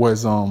recently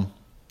was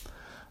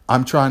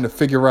I'm trying to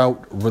figure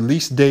out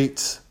release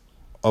dates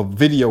of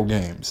video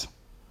games,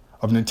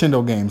 of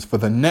Nintendo games, for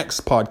the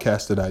next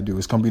podcast that I do.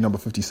 It's going to be number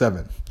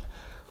 57.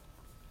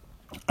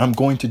 I'm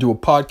going to do a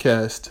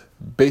podcast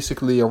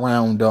basically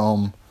around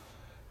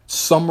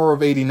summer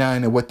of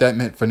 '89 and what that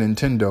meant for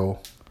Nintendo,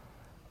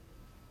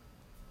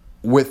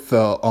 with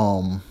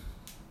the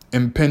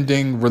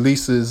impending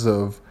releases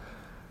of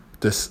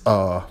this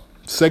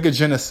Sega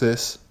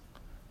Genesis,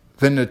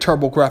 then the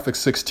TurboGrafx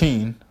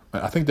 16.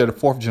 I think they're the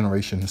 4th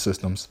generation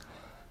systems.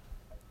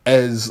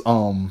 As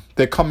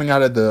they're coming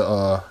out of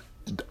the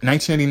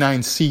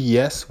 1989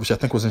 CES, which I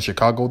think was in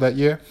Chicago that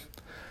year,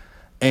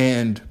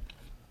 and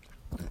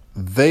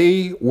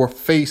they were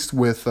faced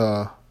with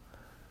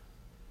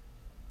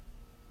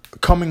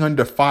coming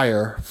under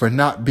fire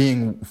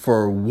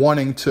for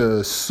wanting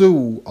to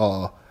sue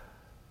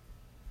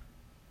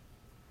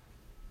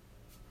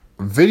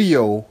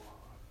video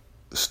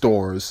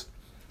stores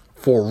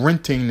for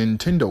renting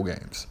Nintendo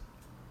games.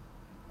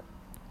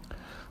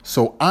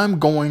 So I'm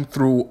going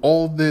through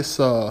all these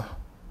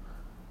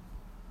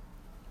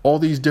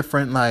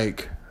different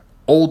like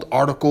old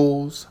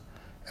articles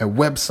and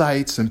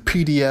websites and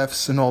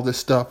PDFs and all this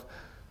stuff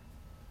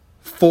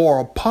for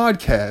a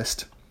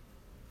podcast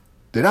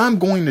that I'm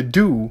going to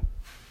do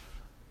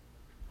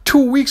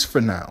 2 weeks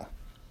from now.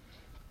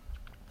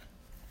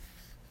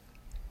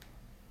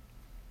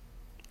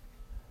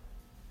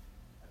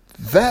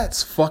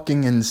 That's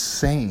fucking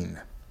insane.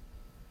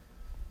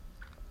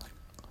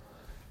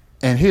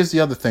 And here's the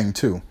other thing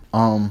too.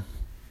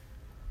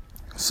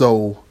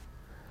 So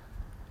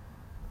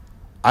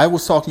I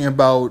was talking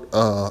about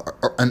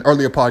an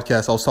earlier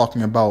podcast. I was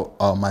talking about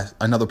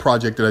another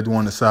project that I do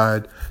on the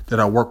side that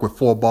I work with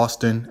for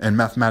Boston and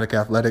Mathematic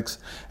Athletics.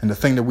 And the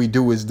thing that we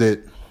do is that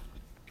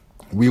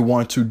we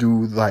want to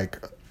do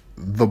like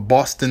the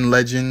Boston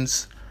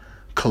Legends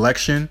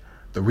collection.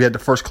 We had the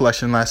first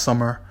collection last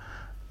summer.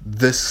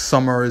 This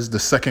summer is the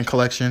second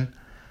collection,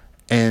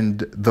 and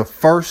the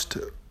first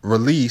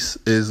release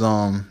is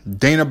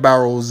Dana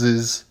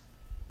Barrows'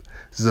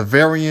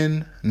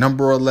 Zavarian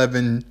number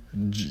 11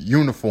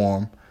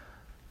 uniform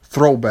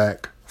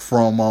throwback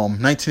from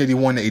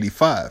 1981 to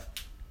 85.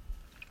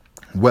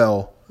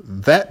 Well,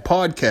 that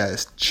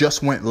podcast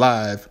just went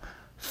live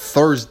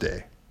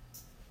Thursday.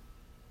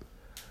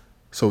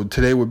 So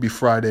today would be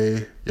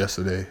Friday,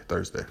 yesterday,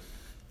 Thursday.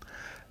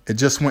 It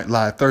just went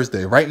live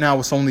Thursday. Right now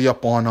it's only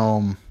up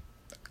on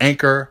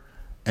Anchor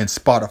and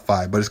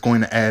Spotify, but it's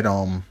going to add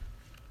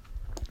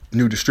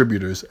new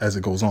distributors as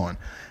it goes on.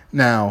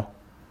 Now,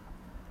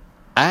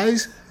 I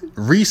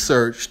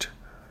researched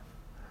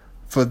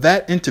for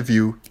that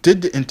interview,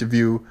 did the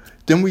interview,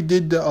 then we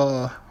did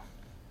the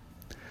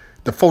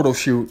photo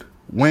shoot,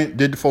 did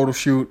the photo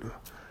shoot,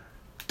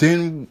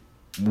 then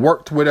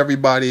worked with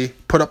everybody,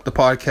 put up the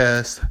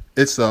podcast,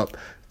 it's up.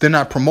 Then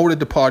I promoted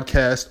the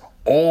podcast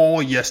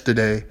all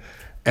yesterday.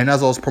 And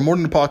as I was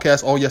promoting the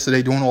podcast all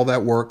yesterday, doing all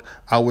that work,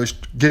 I was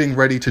getting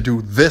ready to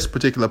do this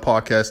particular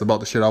podcast about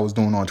the shit I was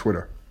doing on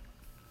Twitter.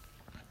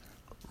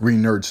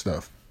 Re-nerd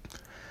stuff.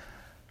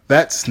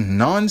 That's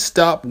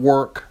nonstop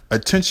work,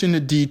 attention to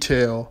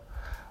detail.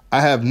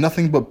 I have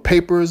nothing but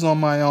papers on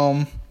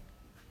my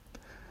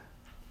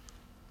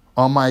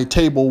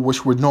table,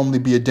 which would normally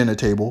be a dinner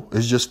table.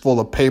 It's just full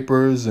of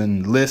papers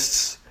and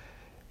lists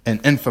and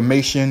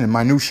information and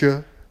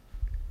minutia.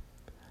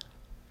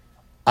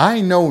 I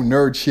know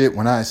nerd shit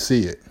when I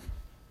see it.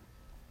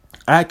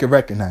 I can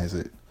recognize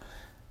it.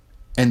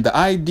 And the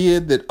idea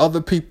that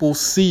other people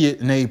see it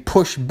and they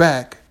push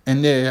back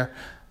and they're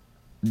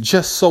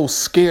just so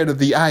scared of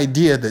the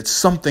idea that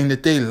something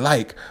that they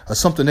like or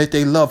something that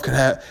they love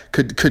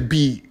could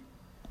be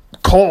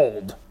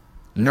called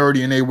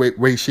nerdy in a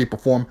way, shape, or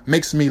form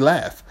makes me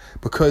laugh,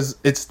 because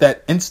it's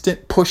that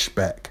instant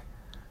pushback.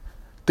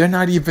 They're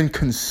not even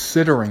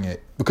considering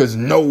it because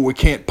no, it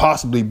can't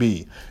possibly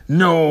be.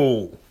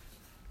 No.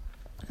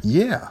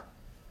 Yeah.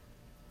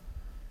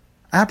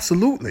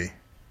 Absolutely.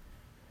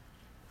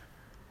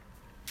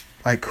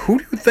 Like, who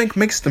do you think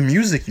makes the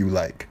music you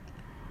like?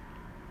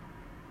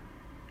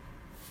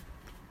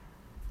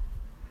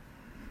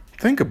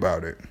 Think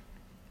about it.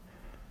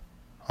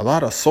 A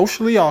lot of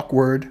socially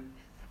awkward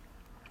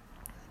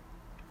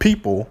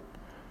people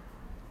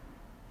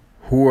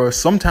who are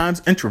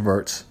sometimes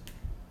introverts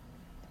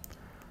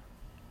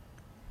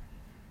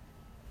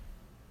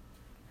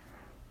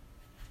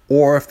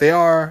or if they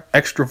are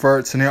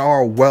extroverts and they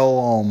are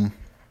well-rounded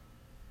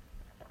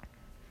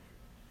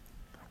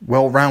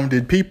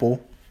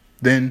people,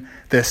 then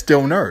they're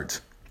still nerds.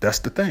 That's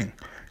the thing.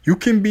 You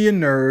can be a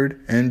nerd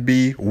and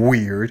be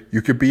weird.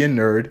 You could be a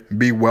nerd,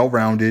 be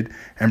well-rounded,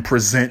 and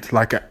present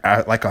like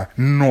a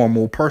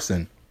normal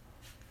person.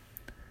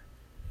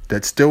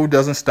 That still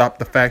doesn't stop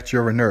the fact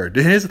you're a nerd.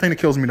 Here's the thing that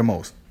kills me the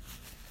most.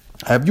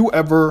 Have you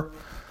ever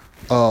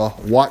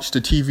watched a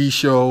TV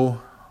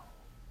show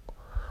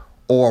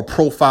or a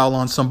profile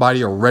on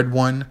somebody or read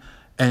one,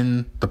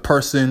 and the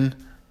person,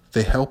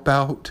 they help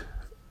out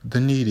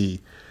the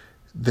needy,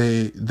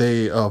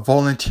 they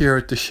volunteer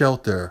at the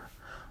shelter,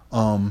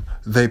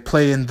 they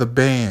play in the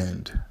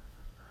band,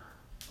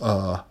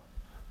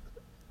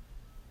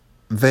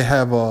 they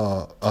have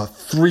a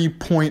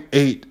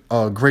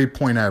 3.8 grade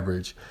point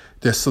average,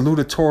 they're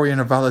salutatorian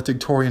or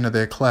valedictorian of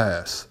their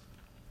class,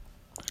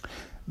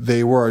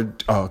 they were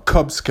a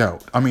Cub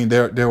Scout,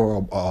 they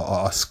were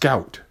a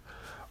scout,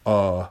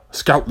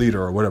 scout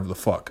leader or whatever the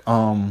fuck,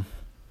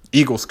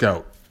 Eagle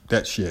Scout,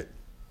 that shit.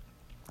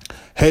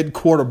 Head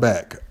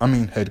quarterback,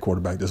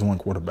 there's one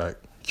quarterback,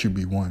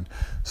 QB1.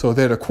 So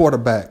they're the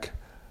quarterback,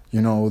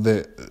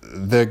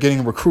 they're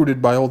getting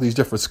recruited by all these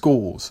different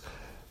schools.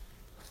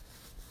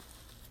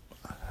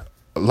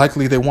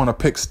 Likely they want to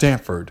pick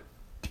Stanford.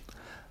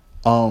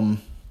 The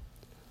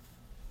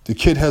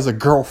kid has a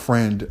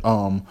girlfriend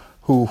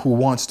who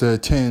wants to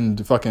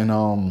attend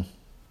fucking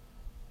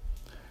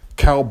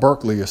Cal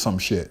Berkeley or some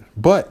shit.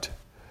 But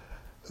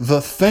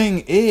the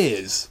thing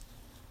is,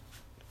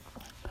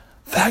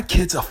 that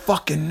kid's a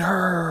fucking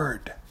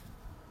nerd.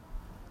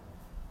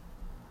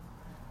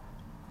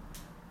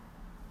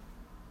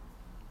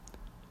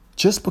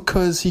 Just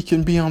because he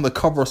can be on the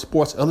cover of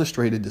Sports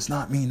Illustrated does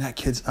not mean that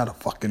kid's not a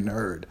fucking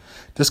nerd.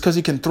 Just because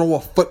he can throw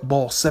a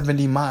football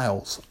 70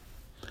 miles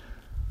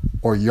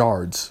or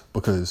yards,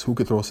 because who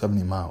could throw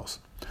 70 miles?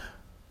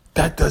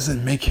 That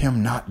doesn't make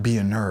him not be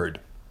a nerd.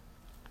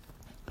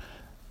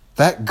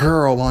 That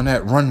girl on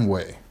that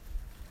runway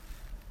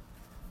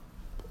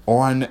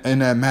or in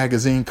that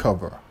magazine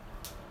cover,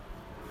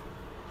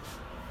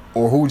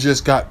 or who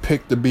just got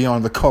picked to be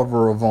on the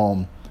cover of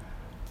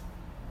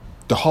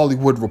the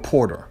Hollywood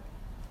Reporter,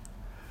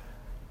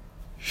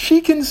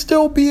 she can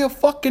still be a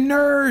fucking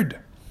nerd.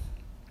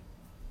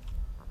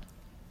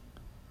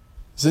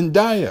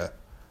 Zendaya,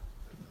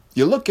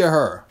 you look at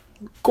her,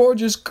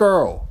 gorgeous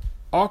girl,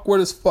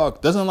 awkward as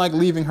fuck, doesn't like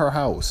leaving her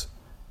house.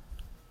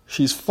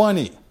 She's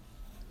funny,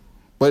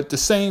 but at the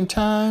same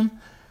time,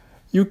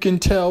 you can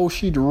tell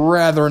she'd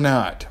rather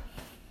not.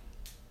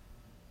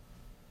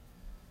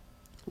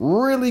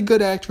 Really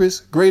good actress,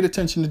 great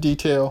attention to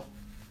detail,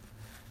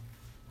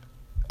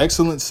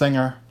 excellent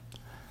singer.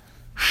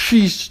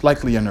 She's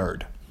likely a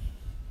nerd.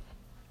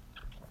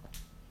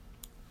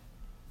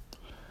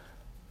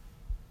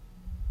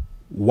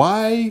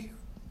 why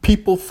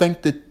people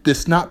think that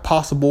it's not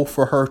possible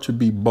for her to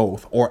be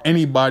both, or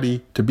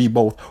anybody to be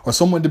both, or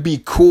someone to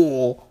be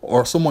cool,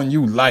 or someone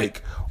you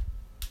like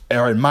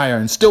or admire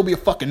and still be a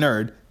fucking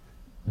nerd,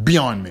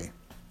 beyond me.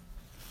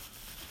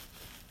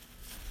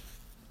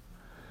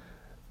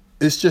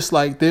 It's just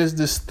like there's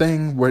this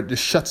thing where it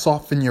just shuts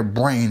off in your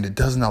brain that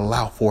doesn't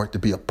allow for it to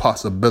be a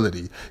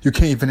possibility. You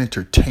can't even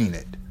entertain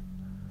it.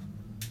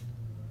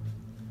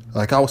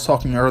 Like I was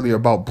talking earlier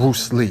about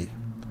Bruce Lee.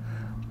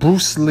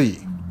 Bruce Lee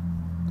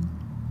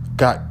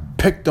got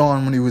picked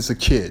on when he was a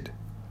kid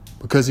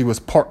because he was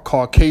part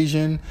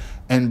Caucasian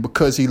and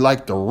because he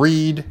liked to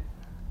read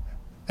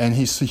and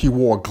he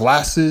wore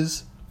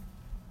glasses.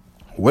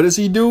 What does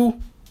he do?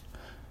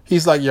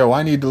 He's like, yo,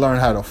 I need to learn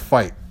how to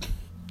fight.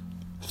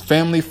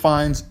 Family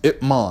finds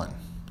Ip Man.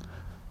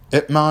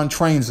 Ip Man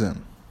trains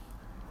him.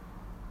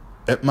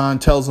 Ip Man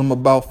tells him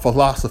about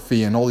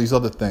philosophy and all these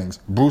other things.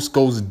 Bruce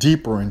goes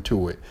deeper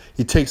into it.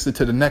 He takes it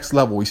to the next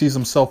level. He sees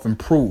himself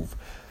improve.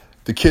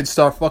 The kids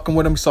start fucking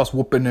with him. He starts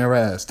whooping their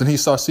ass. Then he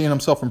starts seeing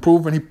himself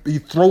improve, and he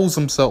throws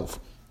himself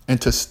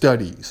into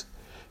studies.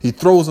 He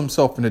throws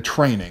himself into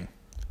training.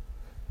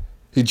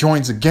 He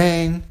joins a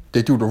gang.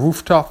 They do the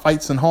rooftop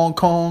fights in Hong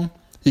Kong.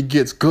 He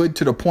gets good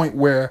to the point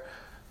where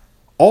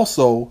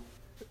also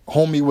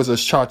homie was a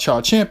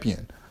cha-cha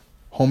champion.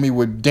 Homie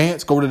would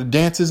dance, go to the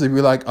dances, and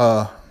be like,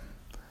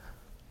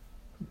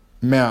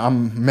 may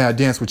I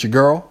dance with your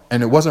girl?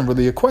 And it wasn't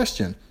really a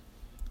question.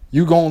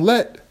 You gonna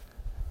let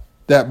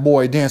that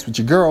boy dance with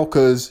your girl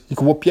because he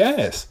can whoop your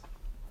ass.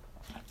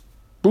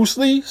 Bruce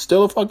Lee,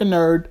 still a fucking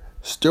nerd,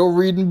 still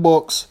reading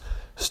books,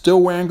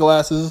 still wearing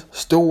glasses,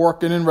 still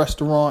working in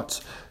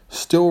restaurants,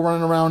 still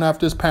running around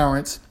after his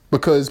parents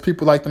because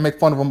people like to make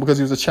fun of him because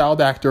he was a child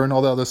actor and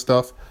all the other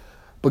stuff.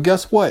 But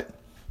guess what?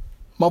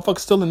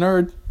 Motherfucker's still a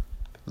nerd.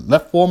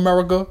 Left for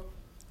America.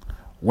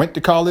 Went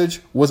to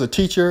college. Was a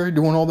teacher.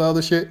 Doing all the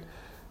other shit.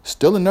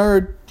 Still a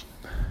nerd.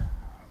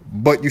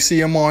 But you see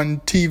him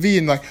on TV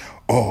and like,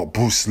 oh,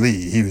 Bruce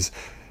Lee.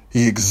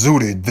 He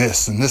exuded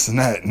this and this and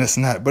that and this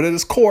and that. But at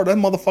his core, that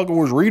motherfucker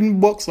was reading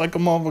books like a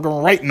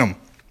motherfucker writing them.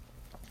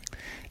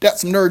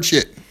 That's some nerd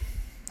shit.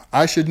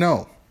 I should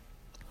know.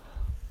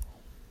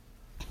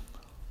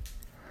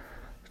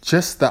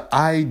 Just the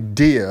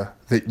idea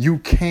that you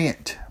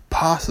can't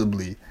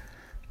possibly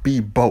be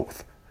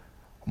both.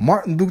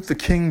 Martin Luther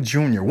King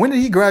Jr. When did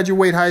he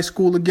graduate high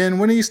school again?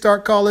 When did he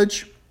start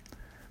college?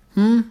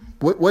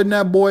 Wasn't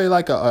that boy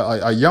like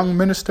a young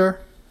minister?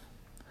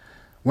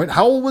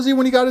 How old was he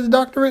when he got his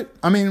doctorate?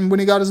 When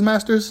he got his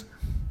master's?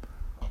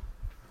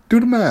 Do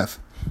the math.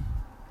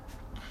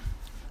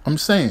 I'm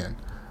saying.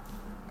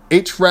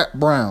 H. Rap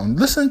Brown.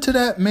 Listen to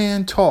that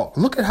man talk.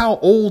 Look at how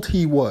old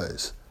he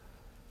was.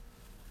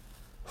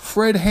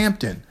 Fred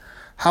Hampton.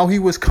 How he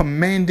was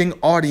commanding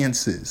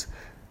audiences.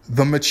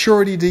 The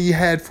maturity that he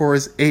had for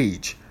his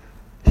age.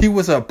 He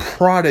was a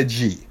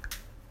prodigy.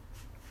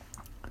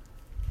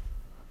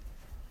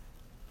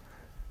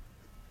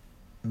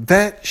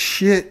 That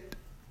shit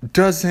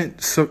does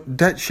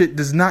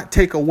not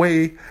take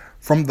away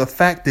from the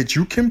fact that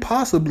you can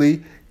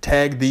possibly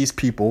tag these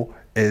people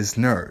as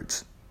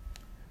nerds.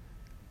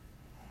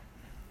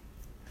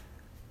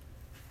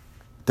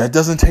 That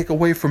doesn't take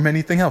away from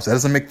anything else. That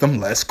doesn't make them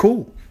less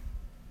cool.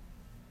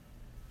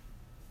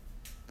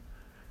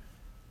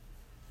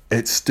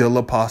 It's still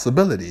a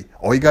possibility.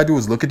 All you got to do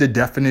is look at the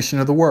definition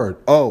of the word.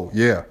 Oh,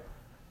 yeah.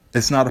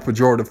 It's not a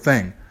pejorative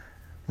thing.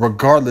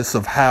 Regardless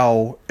of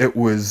how it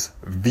was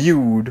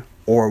viewed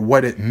or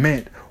what it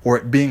meant or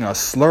it being a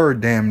slur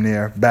damn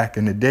near back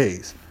in the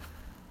days.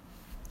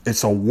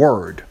 It's a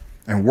word,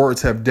 and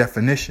words have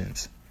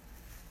definitions.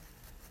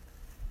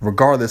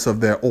 Regardless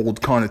of their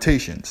old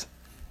connotations.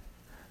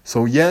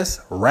 So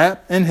yes,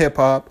 rap and hip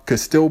hop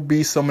could still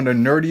be some of the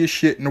nerdiest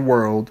shit in the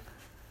world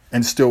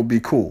and still be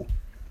cool.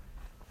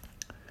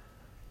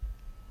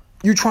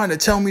 You trying to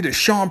tell me that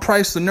Sean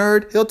Price the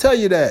nerd? He'll tell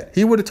you that.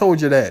 He would have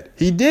told you that.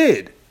 He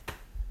did.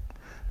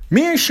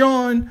 Me and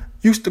Sean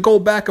used to go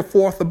back and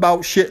forth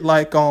about shit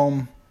like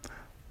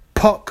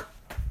Puck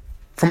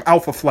from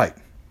Alpha Flight.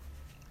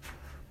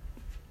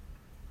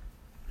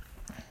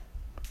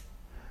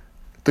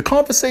 The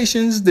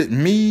conversations that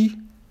me,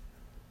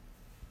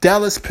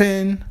 Dallas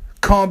Penn,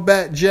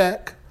 Combat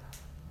Jack,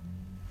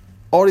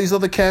 all these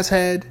other cats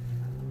had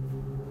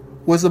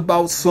was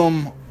about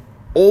some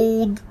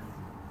old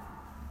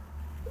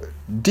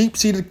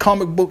deep-seated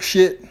comic book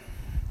shit,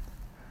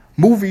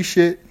 movie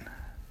shit,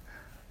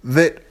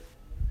 that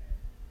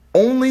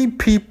only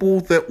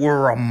people that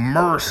were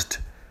immersed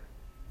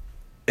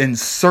in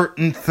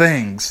certain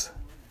things,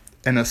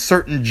 in a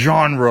certain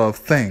genre of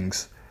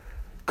things,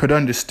 could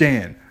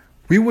understand.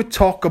 We would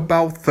talk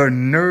about the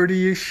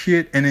nerdiest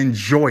shit and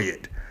enjoy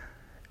it.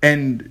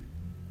 And,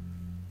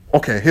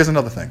 okay, here's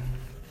another thing.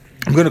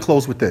 I'm going to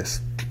close with this.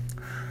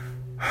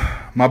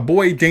 My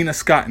boy Dana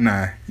Scott and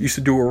I used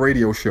to do a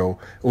radio show.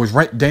 It was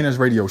Dana's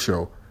radio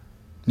show.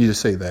 Need to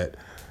say that.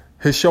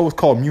 His show was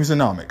called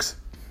Musenomics.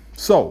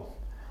 So,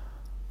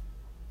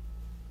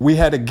 we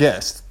had a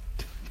guest.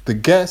 The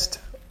guest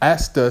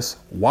asked us,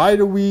 why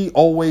do we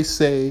always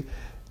say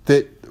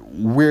that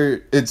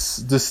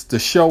the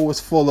show is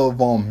full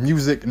of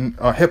music and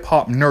hip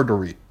hop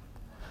nerdery?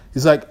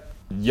 He's like,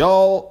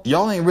 y'all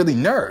ain't really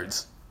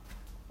nerds.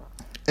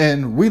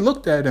 And we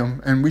looked at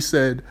him and we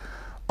said,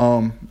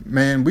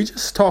 man, we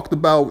just talked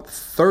about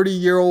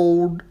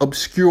 30-year-old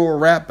obscure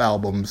rap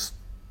albums,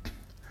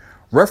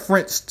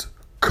 referenced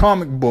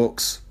comic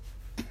books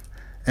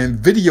and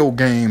video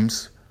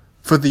games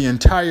for the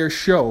entire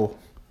show.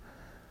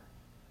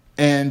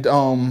 And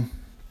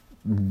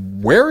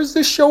where is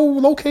this show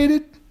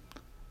located?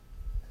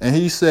 And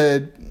he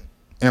said,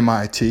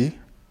 MIT.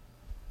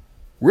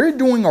 We're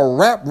doing a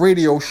rap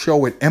radio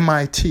show at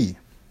MIT.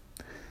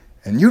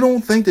 And you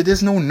don't think that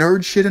there's no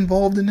nerd shit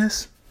involved in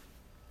this?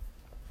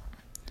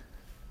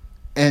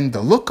 And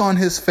the look on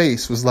his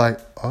face was like,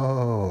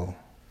 oh.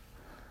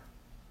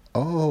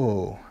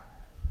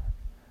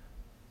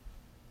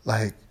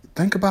 Like,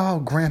 think about how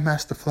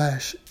Grandmaster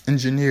Flash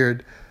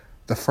engineered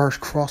the first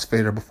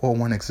crossfader before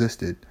one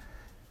existed.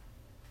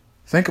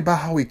 Think about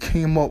how he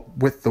came up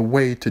with the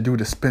way to do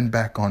the spin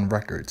back on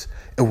records.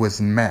 It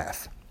was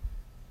math.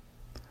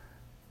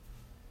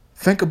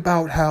 Think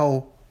about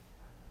how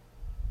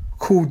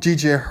Cool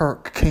DJ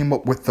Herc came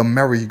up with the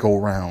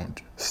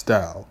merry-go-round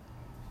style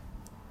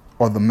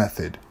or the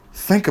method.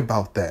 Think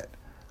about that.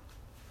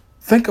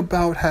 Think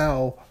about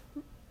how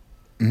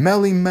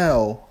Melly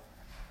Mel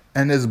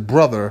and his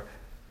brother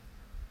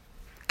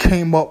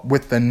came up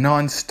with the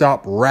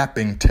non-stop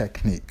rapping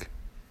technique.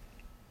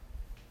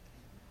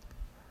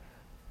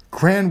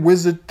 Grand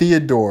Wizard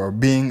Theodore,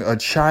 being a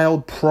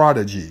child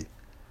prodigy,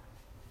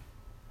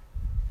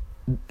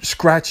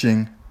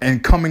 scratching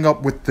and coming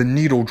up with the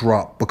needle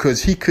drop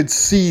because he could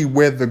see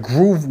where the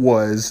groove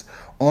was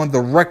on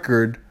the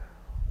record,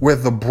 where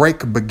the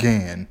break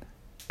began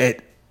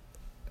at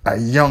a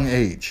young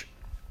age.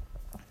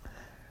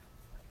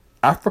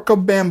 Africa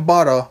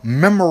Bambaataa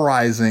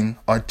memorizing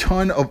a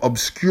ton of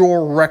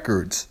obscure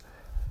records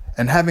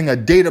and having a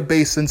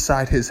database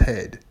inside his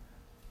head.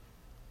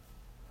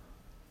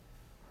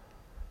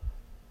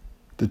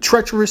 The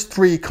Treacherous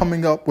Three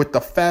coming up with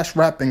the fast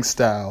rapping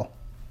style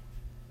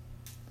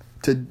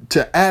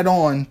to add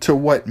on to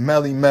what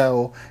Melly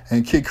Mel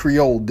and Kid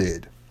Creole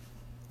did.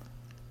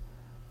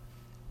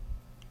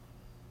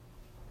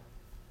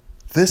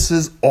 This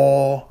is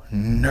all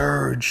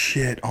nerd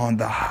shit on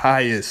the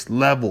highest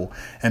level.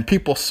 And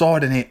people saw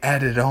it and they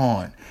added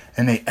on.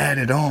 And they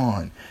added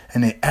on.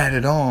 And they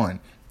added on.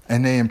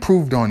 And they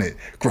improved on it.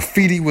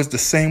 Graffiti was the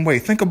same way.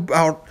 Think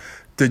about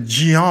the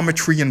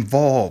geometry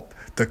involved.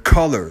 The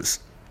colors.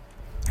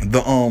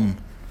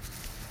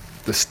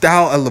 The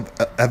style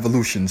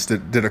evolutions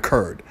that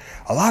occurred.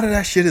 A lot of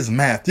that shit is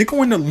math. You're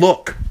going to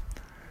look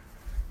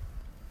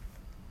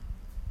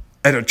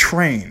at a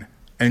train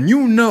and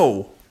you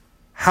know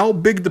how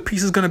big the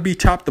piece is going to be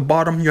top to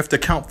bottom. You have to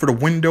account for the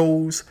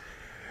windows.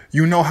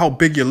 You know how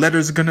big your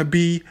letters are going to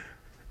be.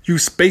 You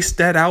spaced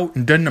that out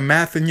and done the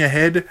math in your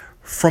head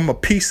from a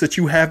piece that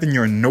you have in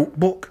your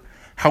notebook.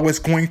 How it's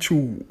going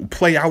to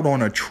play out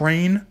on a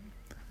train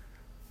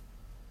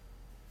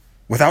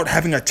without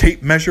having a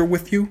tape measure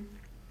with you.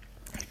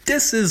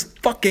 This is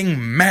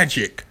fucking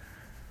magic.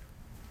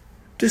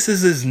 This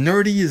is as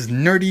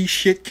nerdy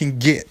shit can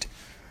get.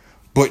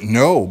 But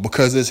no,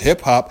 because it's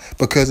hip hop,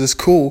 because it's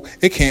cool,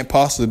 it can't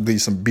possibly be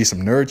some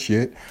nerd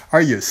shit.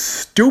 Are you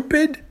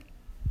stupid?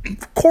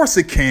 Of course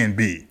it can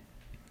be.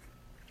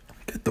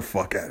 Get the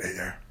fuck out of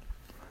here.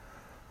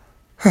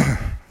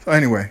 So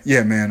anyway,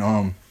 yeah,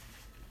 man.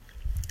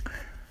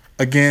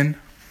 Again,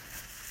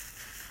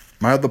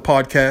 my other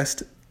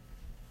podcast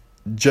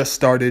just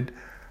started.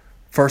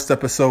 First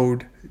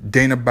episode,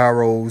 Dana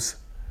Barrows,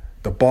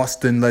 the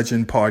Boston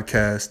Legend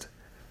podcast.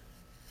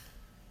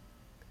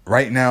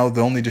 Right now,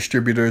 the only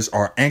distributors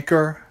are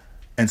Anchor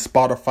and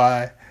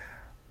Spotify.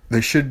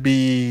 There should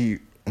be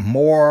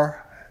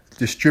more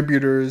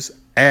distributors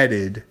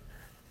added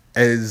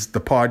as the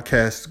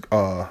podcast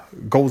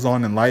goes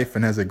on in life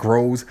and as it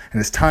grows and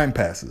as time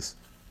passes.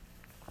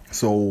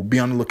 So be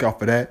on the lookout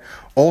for that.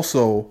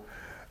 Also,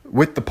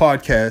 with the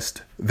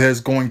podcast, there's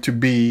going to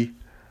be,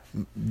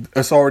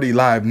 it's already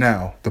live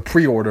now, the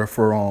pre-order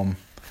for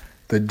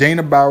the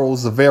Dana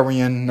Barrows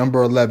Zavarian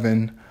number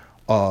 11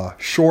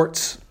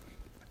 shorts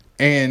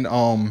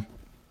and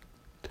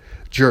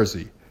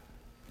jersey.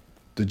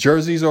 The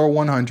jerseys are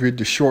 100,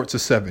 the shorts are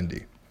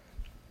 70.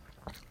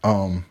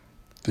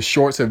 The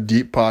shorts have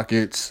deep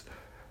pockets,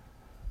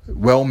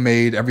 well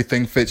made,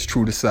 everything fits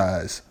true to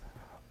size.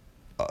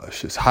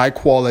 It's just high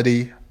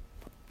quality.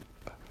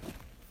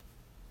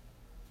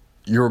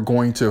 You're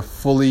going to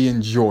fully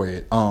enjoy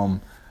it.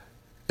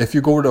 If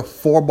you go to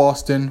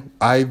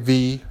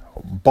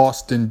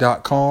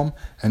forboston.com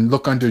and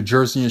look under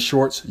jersey and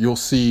shorts, you'll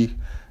see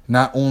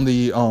not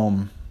only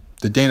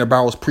the Dana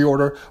Barrows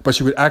pre-order, but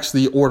you would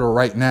actually order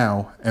right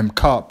now and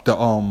cop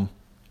the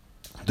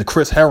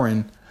Chris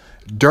Herron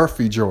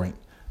Durfee joint.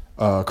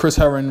 Chris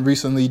Herron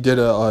recently did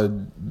a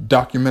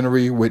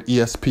documentary with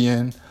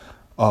ESPN,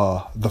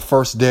 The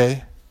First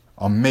Day.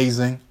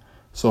 Amazing.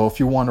 So if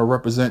you want to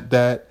represent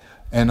that,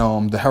 And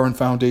the Heron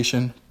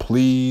Foundation,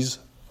 please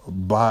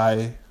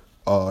buy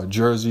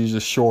jerseys or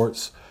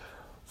shorts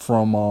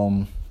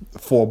from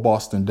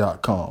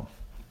forboston.com.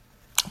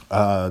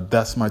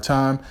 That's my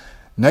time.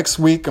 Next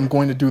week, I'm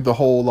going to do the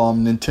whole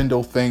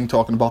Nintendo thing,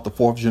 talking about the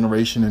fourth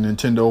generation and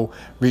Nintendo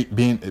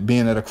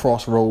being at a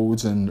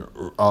crossroads and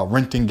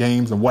renting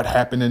games and what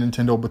happened in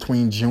Nintendo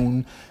between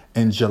June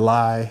and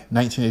July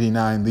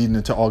 1989 leading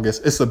into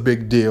August. It's a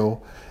big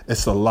deal.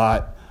 It's a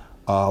lot.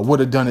 Would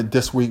have done it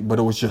this week, but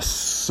it was just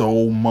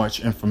so much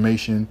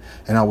information,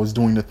 and I was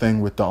doing the thing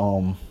with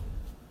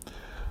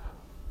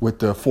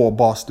the four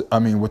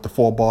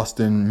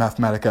Boston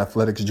Mathematic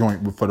Athletics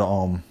joint for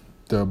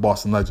the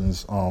Boston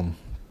Legends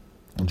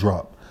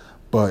drop.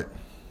 But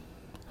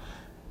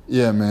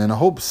yeah, man, I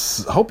hope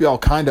y'all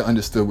kind of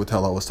understood what the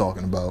hell I was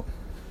talking about.